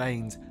from its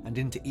veins and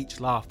into each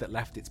laugh that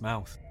left its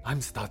mouth.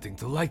 I'm starting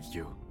to like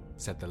you,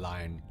 said the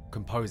lion,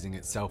 composing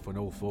itself on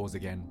all fours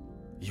again.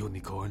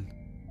 Unicorn.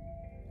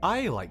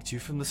 I liked you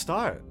from the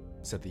start,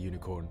 said the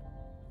unicorn.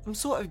 I'm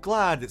sort of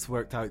glad it's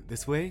worked out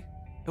this way.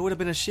 It would have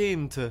been a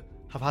shame to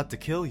have had to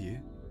kill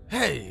you.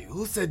 Hey,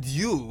 who said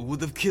you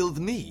would have killed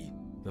me?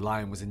 The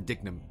lion was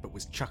indignant but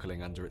was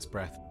chuckling under its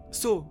breath.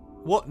 So,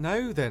 what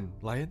now then,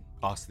 lion?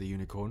 Asked the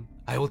unicorn.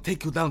 I will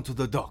take you down to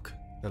the dock,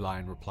 the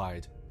lion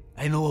replied.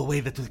 I know a way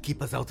that will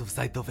keep us out of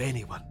sight of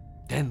anyone.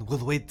 Then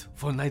we'll wait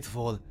for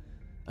nightfall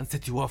and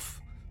set you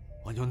off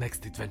on your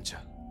next adventure.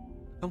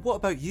 And what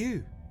about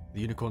you?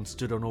 The unicorn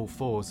stood on all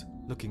fours,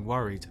 looking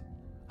worried.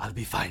 I'll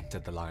be fine,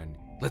 said the lion.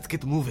 Let's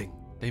get moving.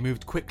 They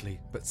moved quickly,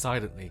 but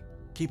silently,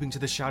 keeping to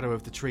the shadow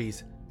of the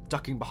trees,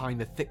 ducking behind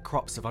the thick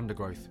crops of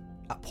undergrowth.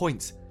 At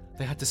points,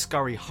 they had to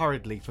scurry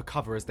hurriedly for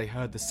cover as they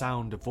heard the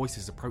sound of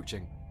voices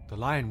approaching. The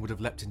lion would have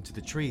leapt into the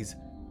trees,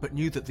 but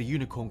knew that the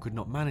unicorn could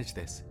not manage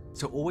this,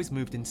 so always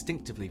moved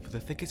instinctively for the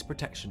thickest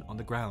protection on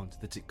the ground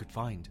that it could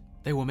find.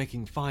 They were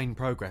making fine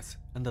progress,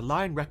 and the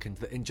lion reckoned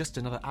that in just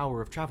another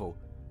hour of travel,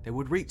 they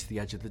would reach the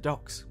edge of the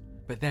docks.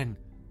 But then,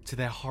 to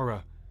their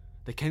horror,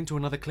 they came to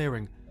another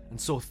clearing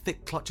and saw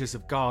thick clutches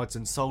of guards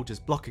and soldiers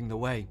blocking the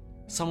way.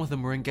 Some of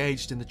them were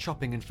engaged in the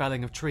chopping and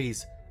felling of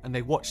trees, and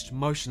they watched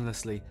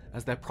motionlessly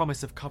as their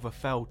promise of cover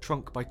fell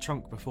trunk by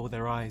trunk before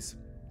their eyes.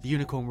 The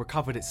unicorn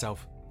recovered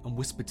itself and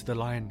whispered to the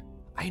lion,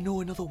 I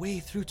know another way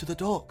through to the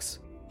docks.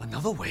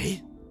 Another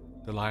way?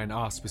 The lion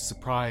asked with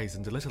surprise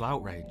and a little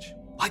outrage.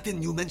 Why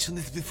didn't you mention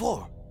this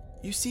before?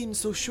 You seemed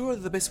so sure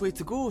of the best way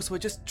to go, so I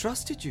just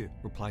trusted you,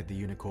 replied the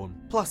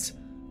unicorn. Plus,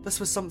 this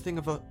was something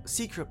of a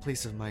secret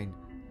place of mine.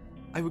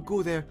 I would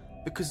go there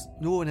because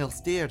no one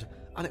else dared,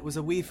 and it was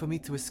a way for me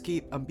to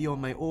escape and be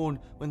on my own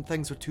when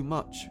things were too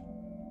much.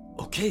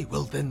 Okay,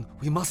 well then,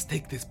 we must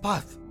take this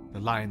path, the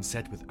lion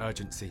said with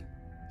urgency.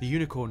 The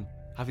unicorn,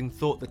 having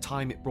thought the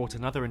time it brought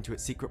another into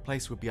its secret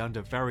place would be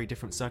under very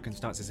different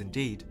circumstances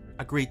indeed,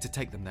 agreed to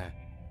take them there,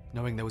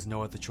 knowing there was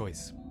no other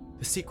choice.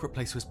 The secret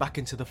place was back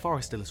into the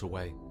forest a little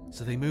way,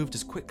 so they moved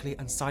as quickly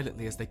and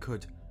silently as they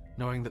could,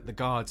 knowing that the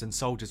guards and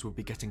soldiers would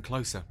be getting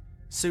closer.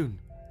 Soon,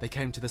 they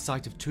came to the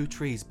sight of two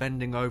trees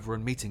bending over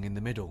and meeting in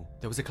the middle.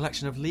 There was a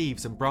collection of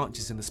leaves and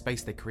branches in the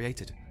space they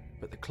created,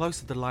 but the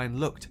closer the lion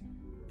looked,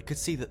 it could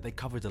see that they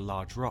covered a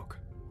large rock.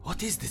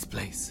 What is this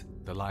place?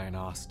 The lion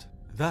asked.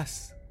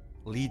 This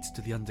leads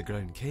to the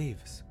underground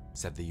caves,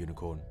 said the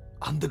unicorn.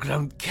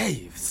 Underground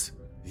caves?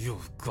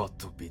 You've got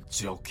to be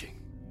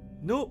joking.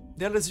 No,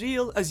 they're as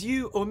real as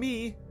you or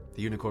me,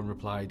 the unicorn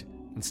replied,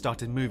 and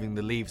started moving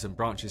the leaves and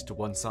branches to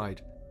one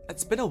side.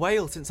 It's been a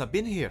while since I've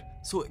been here,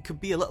 so it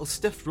could be a little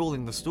stiff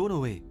rolling the stone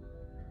away.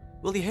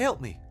 Will you help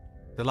me?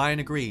 The lion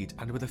agreed,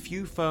 and with a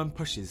few firm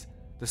pushes,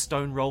 the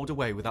stone rolled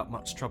away without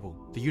much trouble.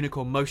 The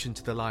unicorn motioned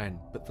to the lion,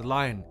 but the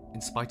lion,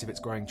 in spite of its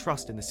growing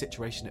trust in the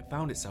situation it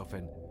found itself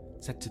in,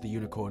 said to the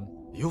unicorn,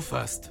 You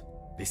first.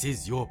 This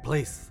is your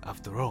place,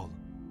 after all.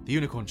 The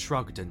unicorn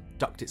shrugged and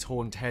ducked its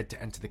horned head to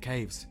enter the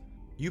caves.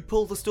 You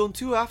pull the stone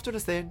too after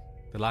us then.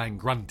 The lion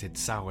grunted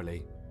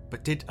sourly,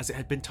 but did as it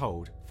had been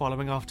told,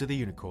 following after the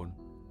unicorn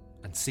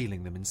and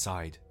sealing them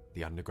inside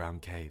the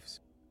underground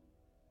caves.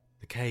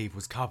 The cave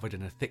was covered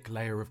in a thick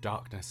layer of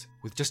darkness,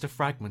 with just a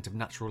fragment of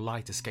natural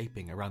light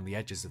escaping around the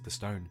edges of the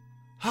stone.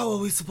 How are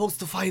we supposed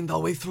to find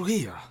our way through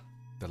here?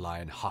 The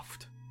lion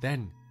huffed.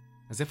 Then,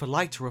 as if a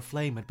light or a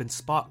flame had been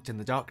sparked in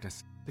the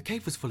darkness, the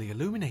cave was fully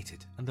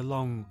illuminated, and the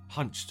long,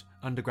 hunched,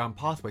 underground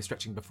pathway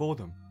stretching before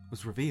them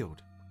was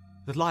revealed.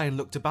 The lion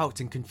looked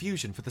about in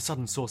confusion for the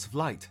sudden source of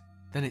light.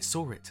 Then it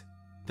saw it.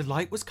 The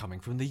light was coming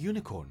from the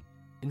unicorn.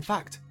 In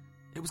fact,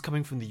 it was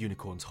coming from the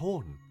unicorn's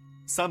horn.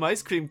 Some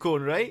ice cream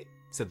cone, right?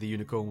 Said the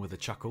unicorn with a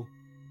chuckle.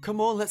 Come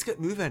on, let's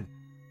get moving.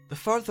 The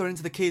further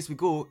into the caves we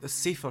go, the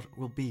safer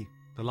we'll be.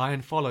 The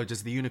lion followed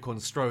as the unicorn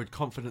strode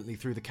confidently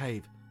through the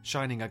cave,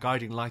 shining a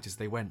guiding light as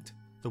they went.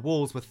 The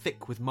walls were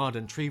thick with mud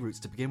and tree roots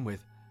to begin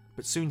with,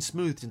 but soon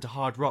smoothed into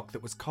hard rock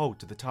that was cold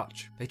to the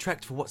touch. They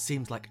trekked for what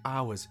seemed like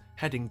hours,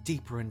 heading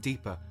deeper and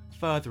deeper,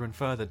 further and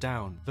further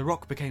down. The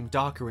rock became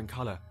darker in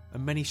colour,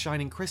 and many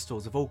shining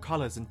crystals of all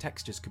colours and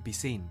textures could be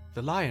seen.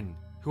 The lion,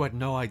 who had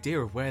no idea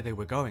of where they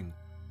were going,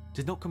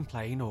 did not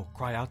complain or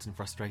cry out in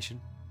frustration.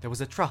 There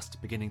was a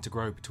trust beginning to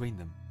grow between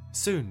them.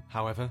 Soon,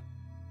 however,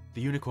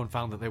 the unicorn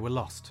found that they were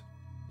lost.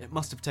 It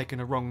must have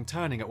taken a wrong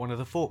turning at one of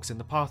the forks in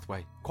the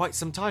pathway. Quite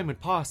some time had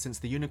passed since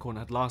the unicorn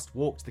had last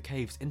walked the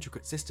cave's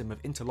intricate system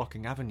of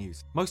interlocking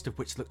avenues, most of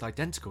which looked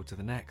identical to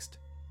the next.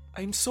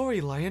 "I'm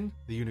sorry, Lion,"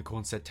 the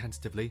unicorn said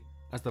tentatively,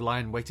 as the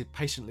lion waited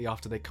patiently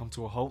after they'd come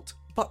to a halt.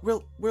 "But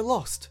we're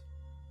lost.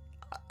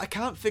 I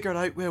can't figure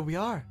out where we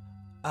are."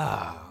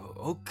 Ah,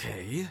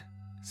 okay,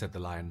 said the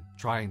lion,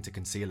 trying to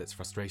conceal its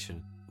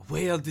frustration.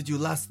 Where did you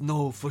last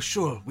know for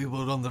sure we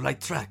were on the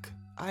right track?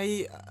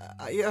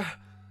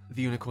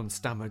 The unicorn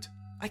stammered.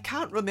 "I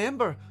can't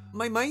remember.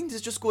 My mind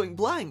is just going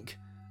blank.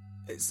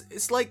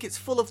 It's like it's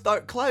full of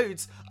dark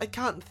clouds. I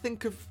can't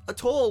think of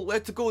at all where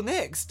to go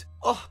next.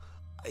 Oh,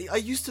 I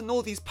used to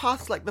know these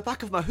paths like the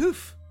back of my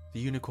hoof."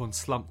 The unicorn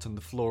slumped on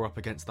the floor up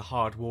against the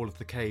hard wall of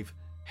the cave,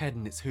 head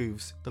in its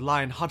hooves. The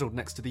lion huddled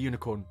next to the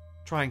unicorn,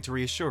 trying to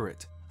reassure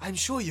it. I'm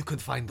sure you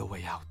could find a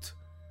way out.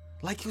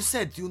 Like you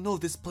said, you know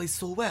this place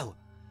so well.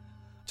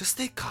 Just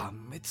stay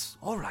calm, it's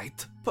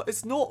alright. "But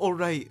it's not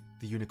alright,"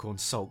 the unicorn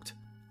sulked.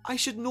 "I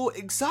should know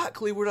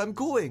exactly where I'm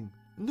going.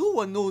 No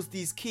one knows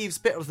these caves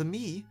better than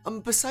me.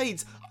 And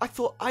besides, I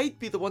thought I'd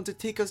be the one to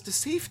take us to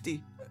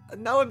safety.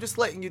 And now I'm just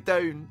letting you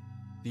down."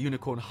 The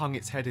unicorn hung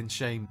its head in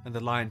shame, and the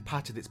lion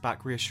patted its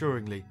back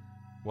reassuringly,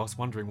 whilst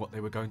wondering what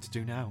they were going to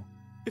do now.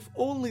 "If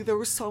only there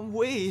was some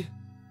way,"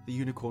 the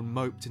unicorn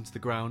moped into the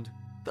ground,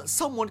 "that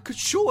someone could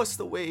show us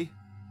the way."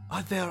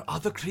 Are there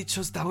other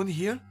creatures down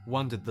here?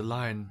 Wondered the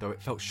lion, though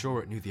it felt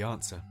sure it knew the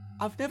answer.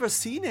 "I've never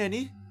seen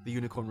any," the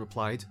unicorn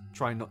replied,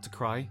 trying not to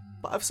cry.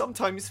 "But I've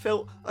sometimes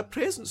felt a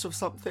presence of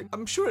something.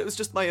 I'm sure it was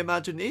just my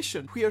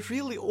imagination. We are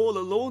really all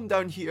alone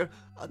down here,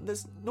 and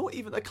there's not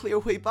even a clear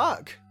way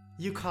back."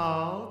 You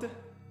called?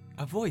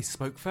 A voice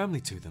spoke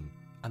firmly to them,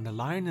 and the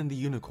lion and the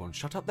unicorn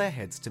shot up their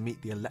heads to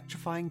meet the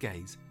electrifying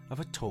gaze of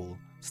a tall,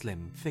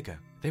 slim figure.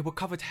 They were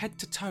covered head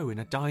to toe in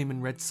a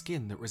diamond red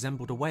skin that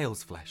resembled a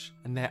whale's flesh,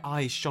 and their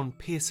eyes shone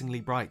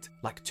piercingly bright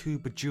like two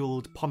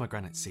bejeweled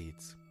pomegranate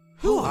seeds.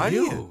 Who are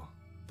you?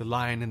 The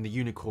lion and the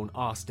unicorn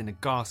asked in a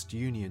gasped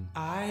union.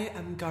 I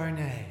am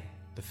Garnet.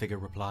 The figure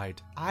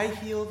replied. I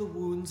heal the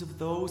wounds of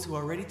those who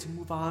are ready to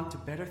move on to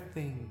better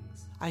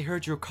things. I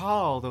heard your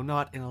call, though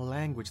not in a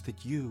language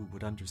that you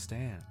would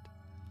understand.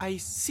 I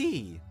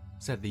see,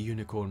 said the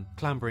unicorn,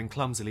 clambering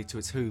clumsily to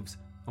its hooves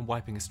and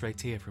wiping a stray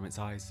tear from its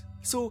eyes.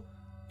 So,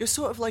 you're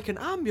sort of like an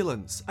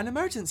ambulance, an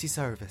emergency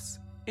service.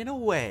 In a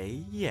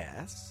way,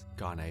 yes,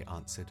 Garnet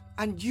answered.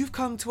 And you've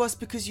come to us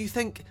because you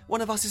think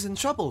one of us is in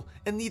trouble,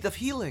 in need of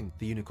healing,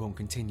 the unicorn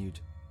continued.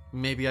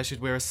 Maybe I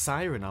should wear a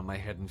siren on my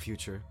head in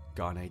future,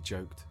 Garnet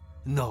joked.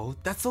 No,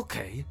 that's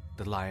okay,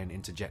 the lion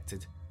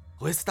interjected.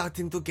 We're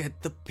starting to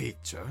get the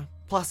picture.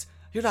 Plus,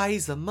 your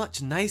eyes are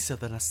much nicer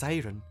than a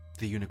siren,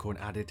 the unicorn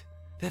added.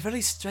 They're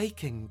very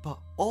striking, but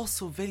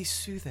also very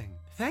soothing.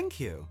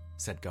 Thank you,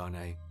 said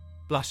Garnet,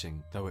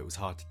 blushing, though it was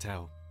hard to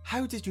tell.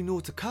 How did you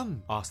know to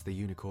come? Asked the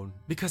unicorn.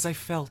 Because I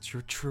felt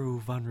your true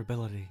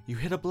vulnerability. You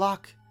hit a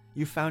block,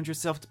 you found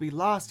yourself to be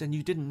lost, and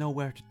you didn't know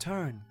where to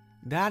turn.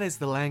 That is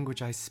the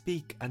language I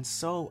speak, and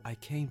so I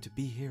came to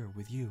be here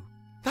with you.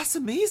 That's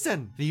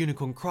amazing, the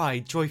unicorn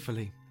cried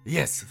joyfully.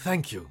 Yes,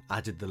 thank you,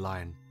 added the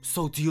lion.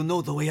 So do you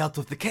know the way out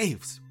of the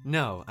caves?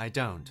 No, I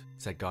don't,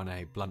 said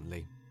Garnet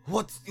bluntly.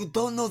 What? You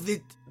don't know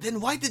that? Then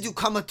why did you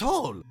come at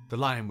all? The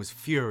lion was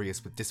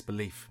furious with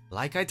disbelief.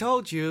 Like I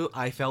told you,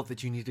 I felt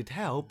that you needed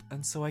help,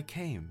 and so I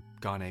came,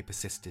 Garnet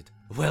persisted.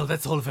 Well,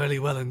 that's all very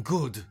well and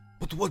good.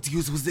 But what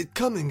use was it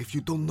coming if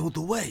you don't know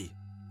the way?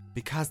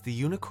 Because the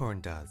unicorn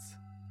does,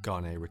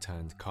 Garnet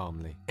returned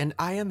calmly. And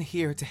I am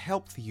here to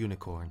help the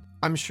unicorn.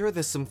 I'm sure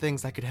there's some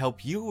things I could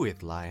help you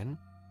with, lion.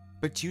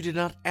 But you did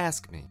not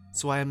ask me,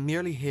 so I am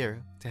merely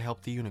here to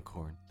help the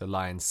unicorn. The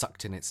lion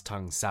sucked in its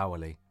tongue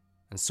sourly,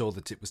 and saw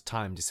that it was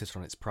time to sit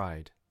on its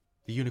pride.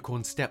 The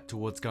unicorn stepped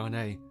towards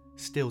Garnet,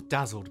 still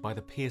dazzled by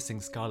the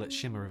piercing scarlet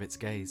shimmer of its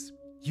gaze.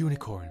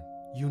 Unicorn,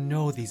 you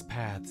know these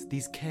paths,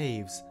 these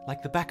caves,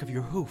 like the back of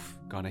your hoof,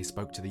 Garnet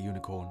spoke to the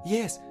unicorn.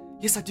 Yes,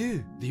 I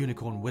do, the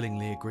unicorn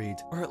willingly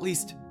agreed. Or at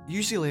least,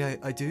 usually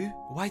I do.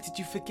 Why did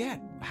you forget?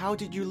 How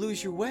did you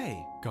lose your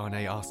way?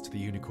 Garnet asked the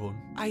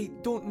unicorn. I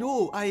don't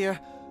know,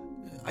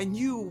 I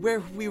knew where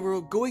we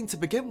were going to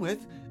begin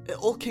with. It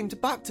all came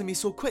back to me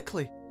so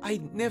quickly.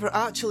 I'd never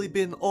actually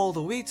been all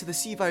the way to the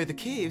sea via the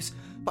caves,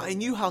 but I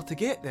knew how to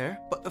get there.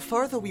 But the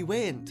further we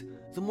went,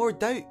 the more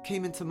doubt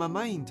came into my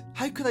mind.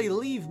 How could I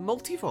leave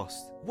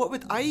Multiverse? What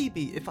would I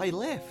be if I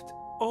left?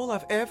 All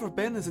I've ever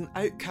been is an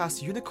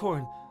outcast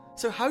unicorn.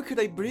 So how could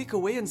I break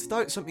away and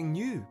start something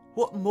new?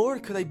 What more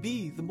could I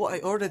be than what I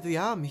already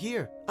am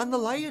here? And the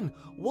lion,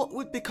 what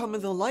would become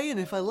of the lion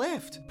if I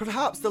left?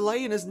 Perhaps the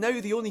lion is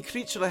now the only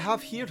creature I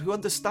have here who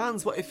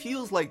understands what it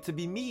feels like to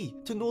be me,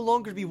 to no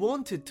longer be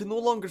wanted, to no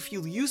longer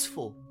feel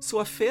useful. So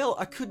I felt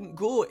I couldn't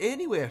go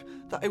anywhere,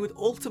 that I would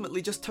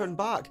ultimately just turn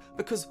back,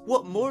 because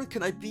what more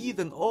can I be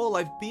than all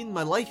I've been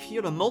my life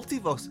here on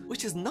Multiverse,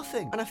 which is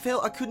nothing. And I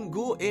felt I couldn't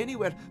go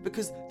anywhere,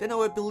 because then I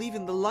would be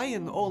leaving the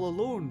lion all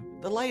alone.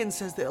 The lion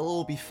says that it'll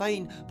all be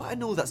fine, but I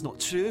know that's not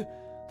true.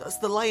 That's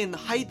the lion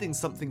hiding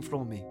something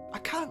from me. I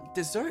can't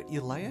desert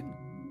you, lion.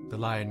 The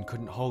lion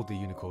couldn't hold the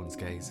unicorn's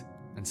gaze.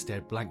 and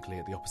stared blankly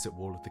at the opposite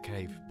wall of the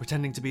cave,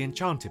 pretending to be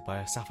enchanted by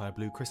a sapphire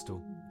blue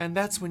crystal. "And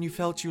that's when you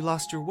felt you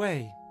lost your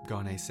way,"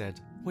 Gane said.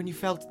 "When you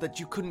felt that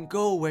you couldn't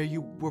go where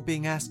you were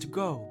being asked to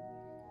go.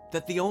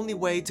 That the only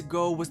way to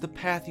go was the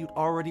path you'd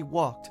already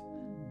walked.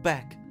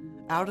 Back,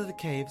 out of the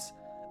caves,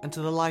 and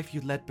to the life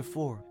you'd led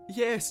before."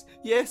 Yes,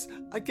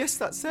 I guess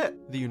that's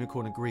it," the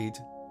unicorn agreed,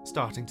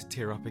 starting to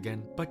tear up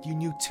again. "But you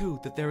knew too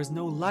that there is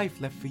no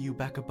life left for you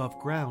back above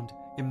ground,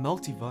 in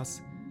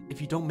Multiverse, if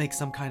you don't make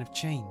some kind of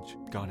change,"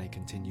 Gane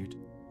continued.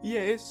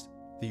 "Yes,"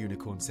 the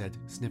unicorn said,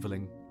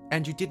 snivelling.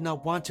 "And you did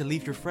not want to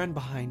leave your friend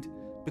behind,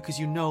 because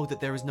you know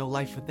that there is no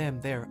life for them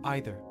there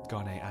either,"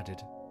 Gane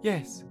added.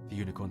 "Yes," the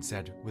unicorn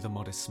said, with a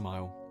modest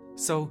smile.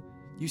 "So,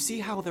 you see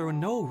how there are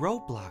no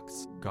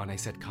roadblocks," Gane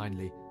said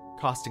kindly,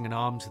 casting an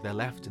arm to their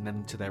left and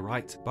then to their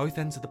right. Both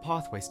ends of the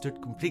pathway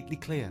stood completely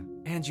clear.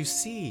 "And you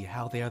see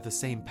how they are the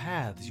same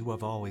paths you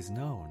have always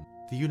known."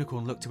 The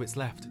unicorn looked to its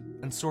left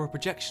and saw a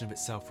projection of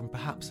itself from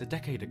perhaps a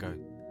decade ago,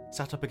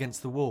 sat up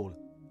against the wall,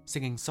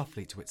 singing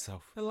softly to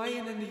itself. "The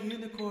lion and the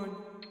unicorn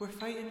were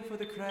fighting for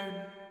the crown.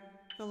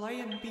 The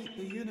lion beat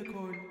the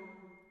unicorn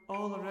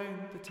all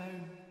around the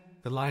town."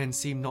 The lion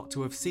seemed not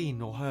to have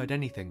seen or heard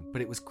anything,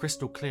 but it was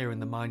crystal clear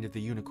in the mind of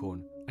the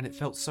unicorn, and it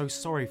felt so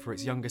sorry for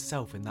its younger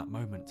self in that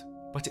moment.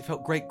 But it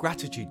felt great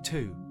gratitude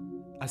too,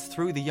 as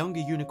through the younger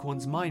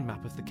unicorn's mind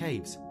map of the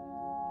caves,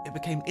 it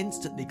became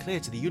instantly clear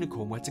to the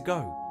unicorn where to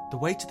go. The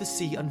way to the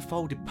sea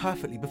unfolded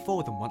perfectly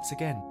before them once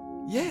again.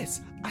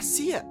 "Yes, I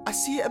see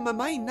it in my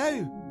mind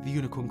now," the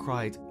unicorn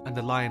cried, and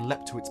the lion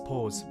leapt to its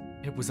paws.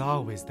 "It was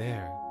always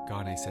there,"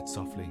 Gane said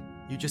softly.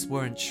 "You just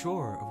weren't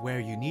sure of where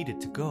you needed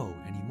to go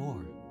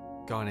anymore."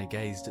 Gane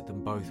gazed at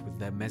them both with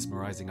their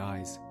mesmerizing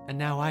eyes. "And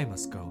now I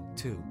must go,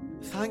 too."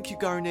 "Thank you,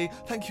 Gane,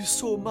 thank you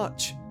so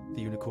much,"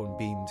 the unicorn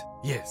beamed.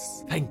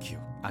 "Yes, thank you,"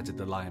 added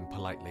the lion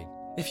politely.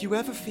 "If you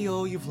ever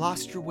feel you've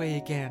lost your way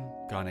again,"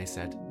 Gane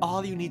said,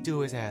 "all you need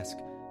do is ask.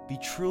 Be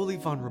truly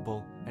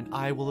vulnerable, and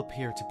I will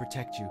appear to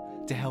protect you,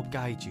 to help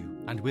guide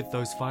you." And with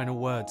those final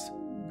words,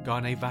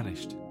 Gane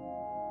vanished.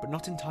 But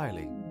not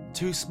entirely.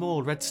 2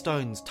 small red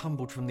stones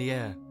tumbled from the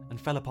air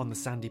and fell upon the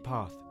sandy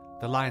path.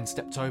 The lion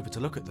stepped over to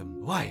look at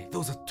them. Why,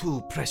 those are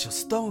 2 precious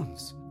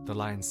stones, the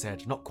lion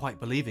said, not quite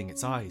believing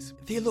its eyes.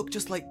 "They look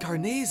just like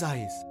Gane's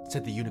eyes,"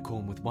 said the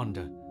unicorn with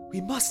wonder.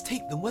 "We must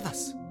take them with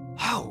us."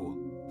 "How?"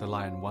 the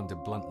lion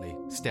wondered bluntly,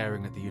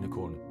 staring at the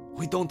unicorn.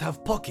 "We don't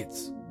have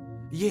pockets."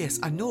 "Yes,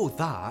 I know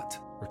that,"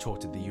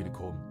 retorted the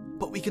unicorn.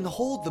 "But we can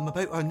hold them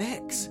about our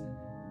necks.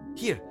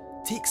 Here,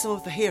 take some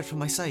of the hair from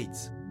my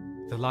sides."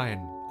 The lion,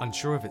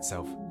 unsure of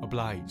itself,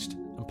 obliged,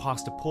 and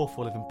passed a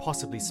pawful of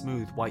impossibly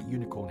smooth white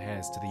unicorn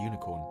hairs to the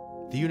unicorn.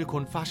 The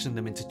unicorn fashioned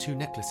them into 2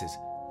 necklaces,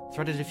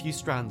 threaded a few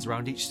strands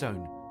around each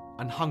stone,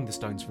 and hung the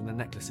stones from the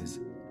necklaces.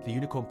 The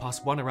unicorn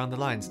passed one around the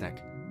lion's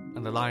neck,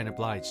 and the lion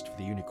obliged for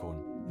the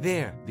unicorn.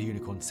 "There," the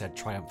unicorn said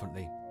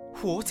triumphantly.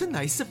 "What a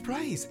nice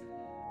surprise!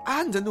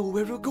 And I know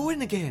where we're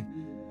going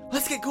again.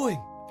 Let's get going."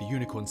 The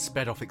unicorn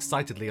sped off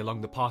excitedly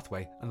along the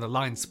pathway, and the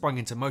lion sprung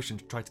into motion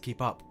to try to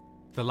keep up.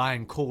 The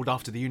lion called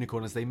after the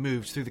unicorn as they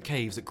moved through the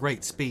caves at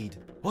great speed.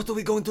 "What are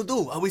we going to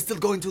do? Are we still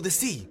going to the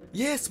sea?"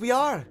 "Yes, we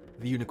are,"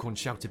 the unicorn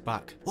shouted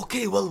back.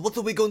 "Okay, well, what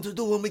are we going to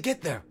do when we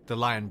get there?" the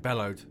lion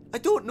bellowed. "I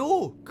don't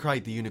know,"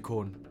 cried the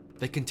unicorn.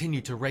 They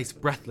continued to race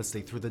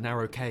breathlessly through the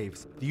narrow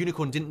caves. The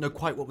unicorn didn't know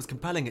quite what was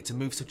compelling it to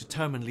move so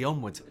determinedly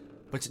onward,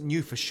 but it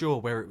knew for sure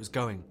where it was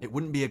going. It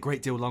wouldn't be a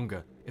great deal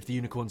longer, if the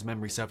unicorn's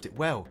memory served it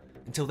well,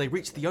 until they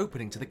reached the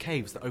opening to the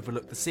caves that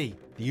overlooked the sea.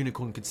 The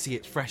unicorn could see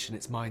it fresh in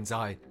its mind's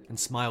eye, and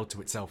smiled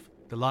to itself.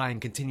 The lion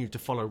continued to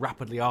follow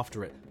rapidly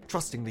after it,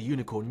 trusting the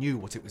unicorn knew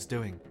what it was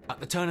doing. At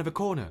the turn of a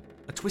corner,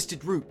 a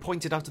twisted root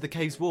pointed out of the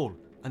cave's wall,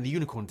 and the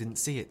unicorn didn't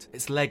see it.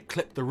 Its leg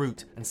clipped the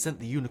root and sent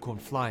the unicorn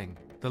flying.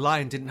 The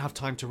lion didn't have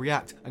time to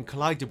react and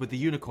collided with the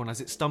unicorn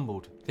as it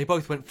stumbled. They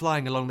both went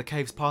flying along the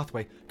cave's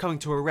pathway, coming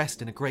to a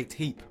rest in a great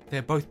heap. They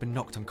had both been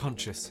knocked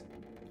unconscious.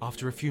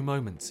 After a few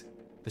moments,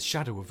 the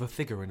shadow of a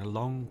figure in a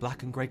long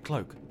black and grey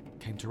cloak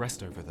came to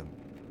rest over them.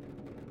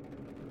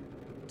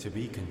 To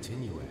be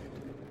continued.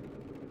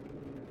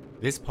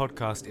 This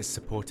podcast is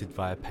supported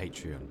via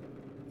Patreon.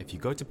 If you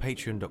go to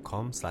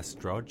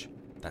patreon.com/Drodge,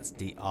 that's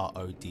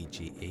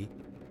DRODGE,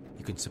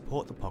 you can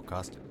support the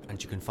podcast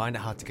and you can find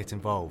out how to get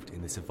involved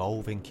in this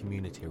evolving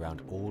community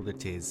around all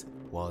that is,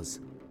 was,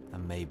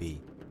 and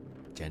maybe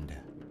gender.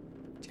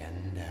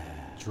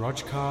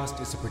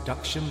 Drodgecast is a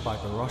production by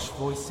Barosh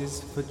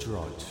Voices for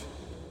Drodge,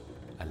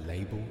 a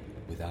label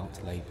without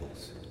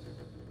labels.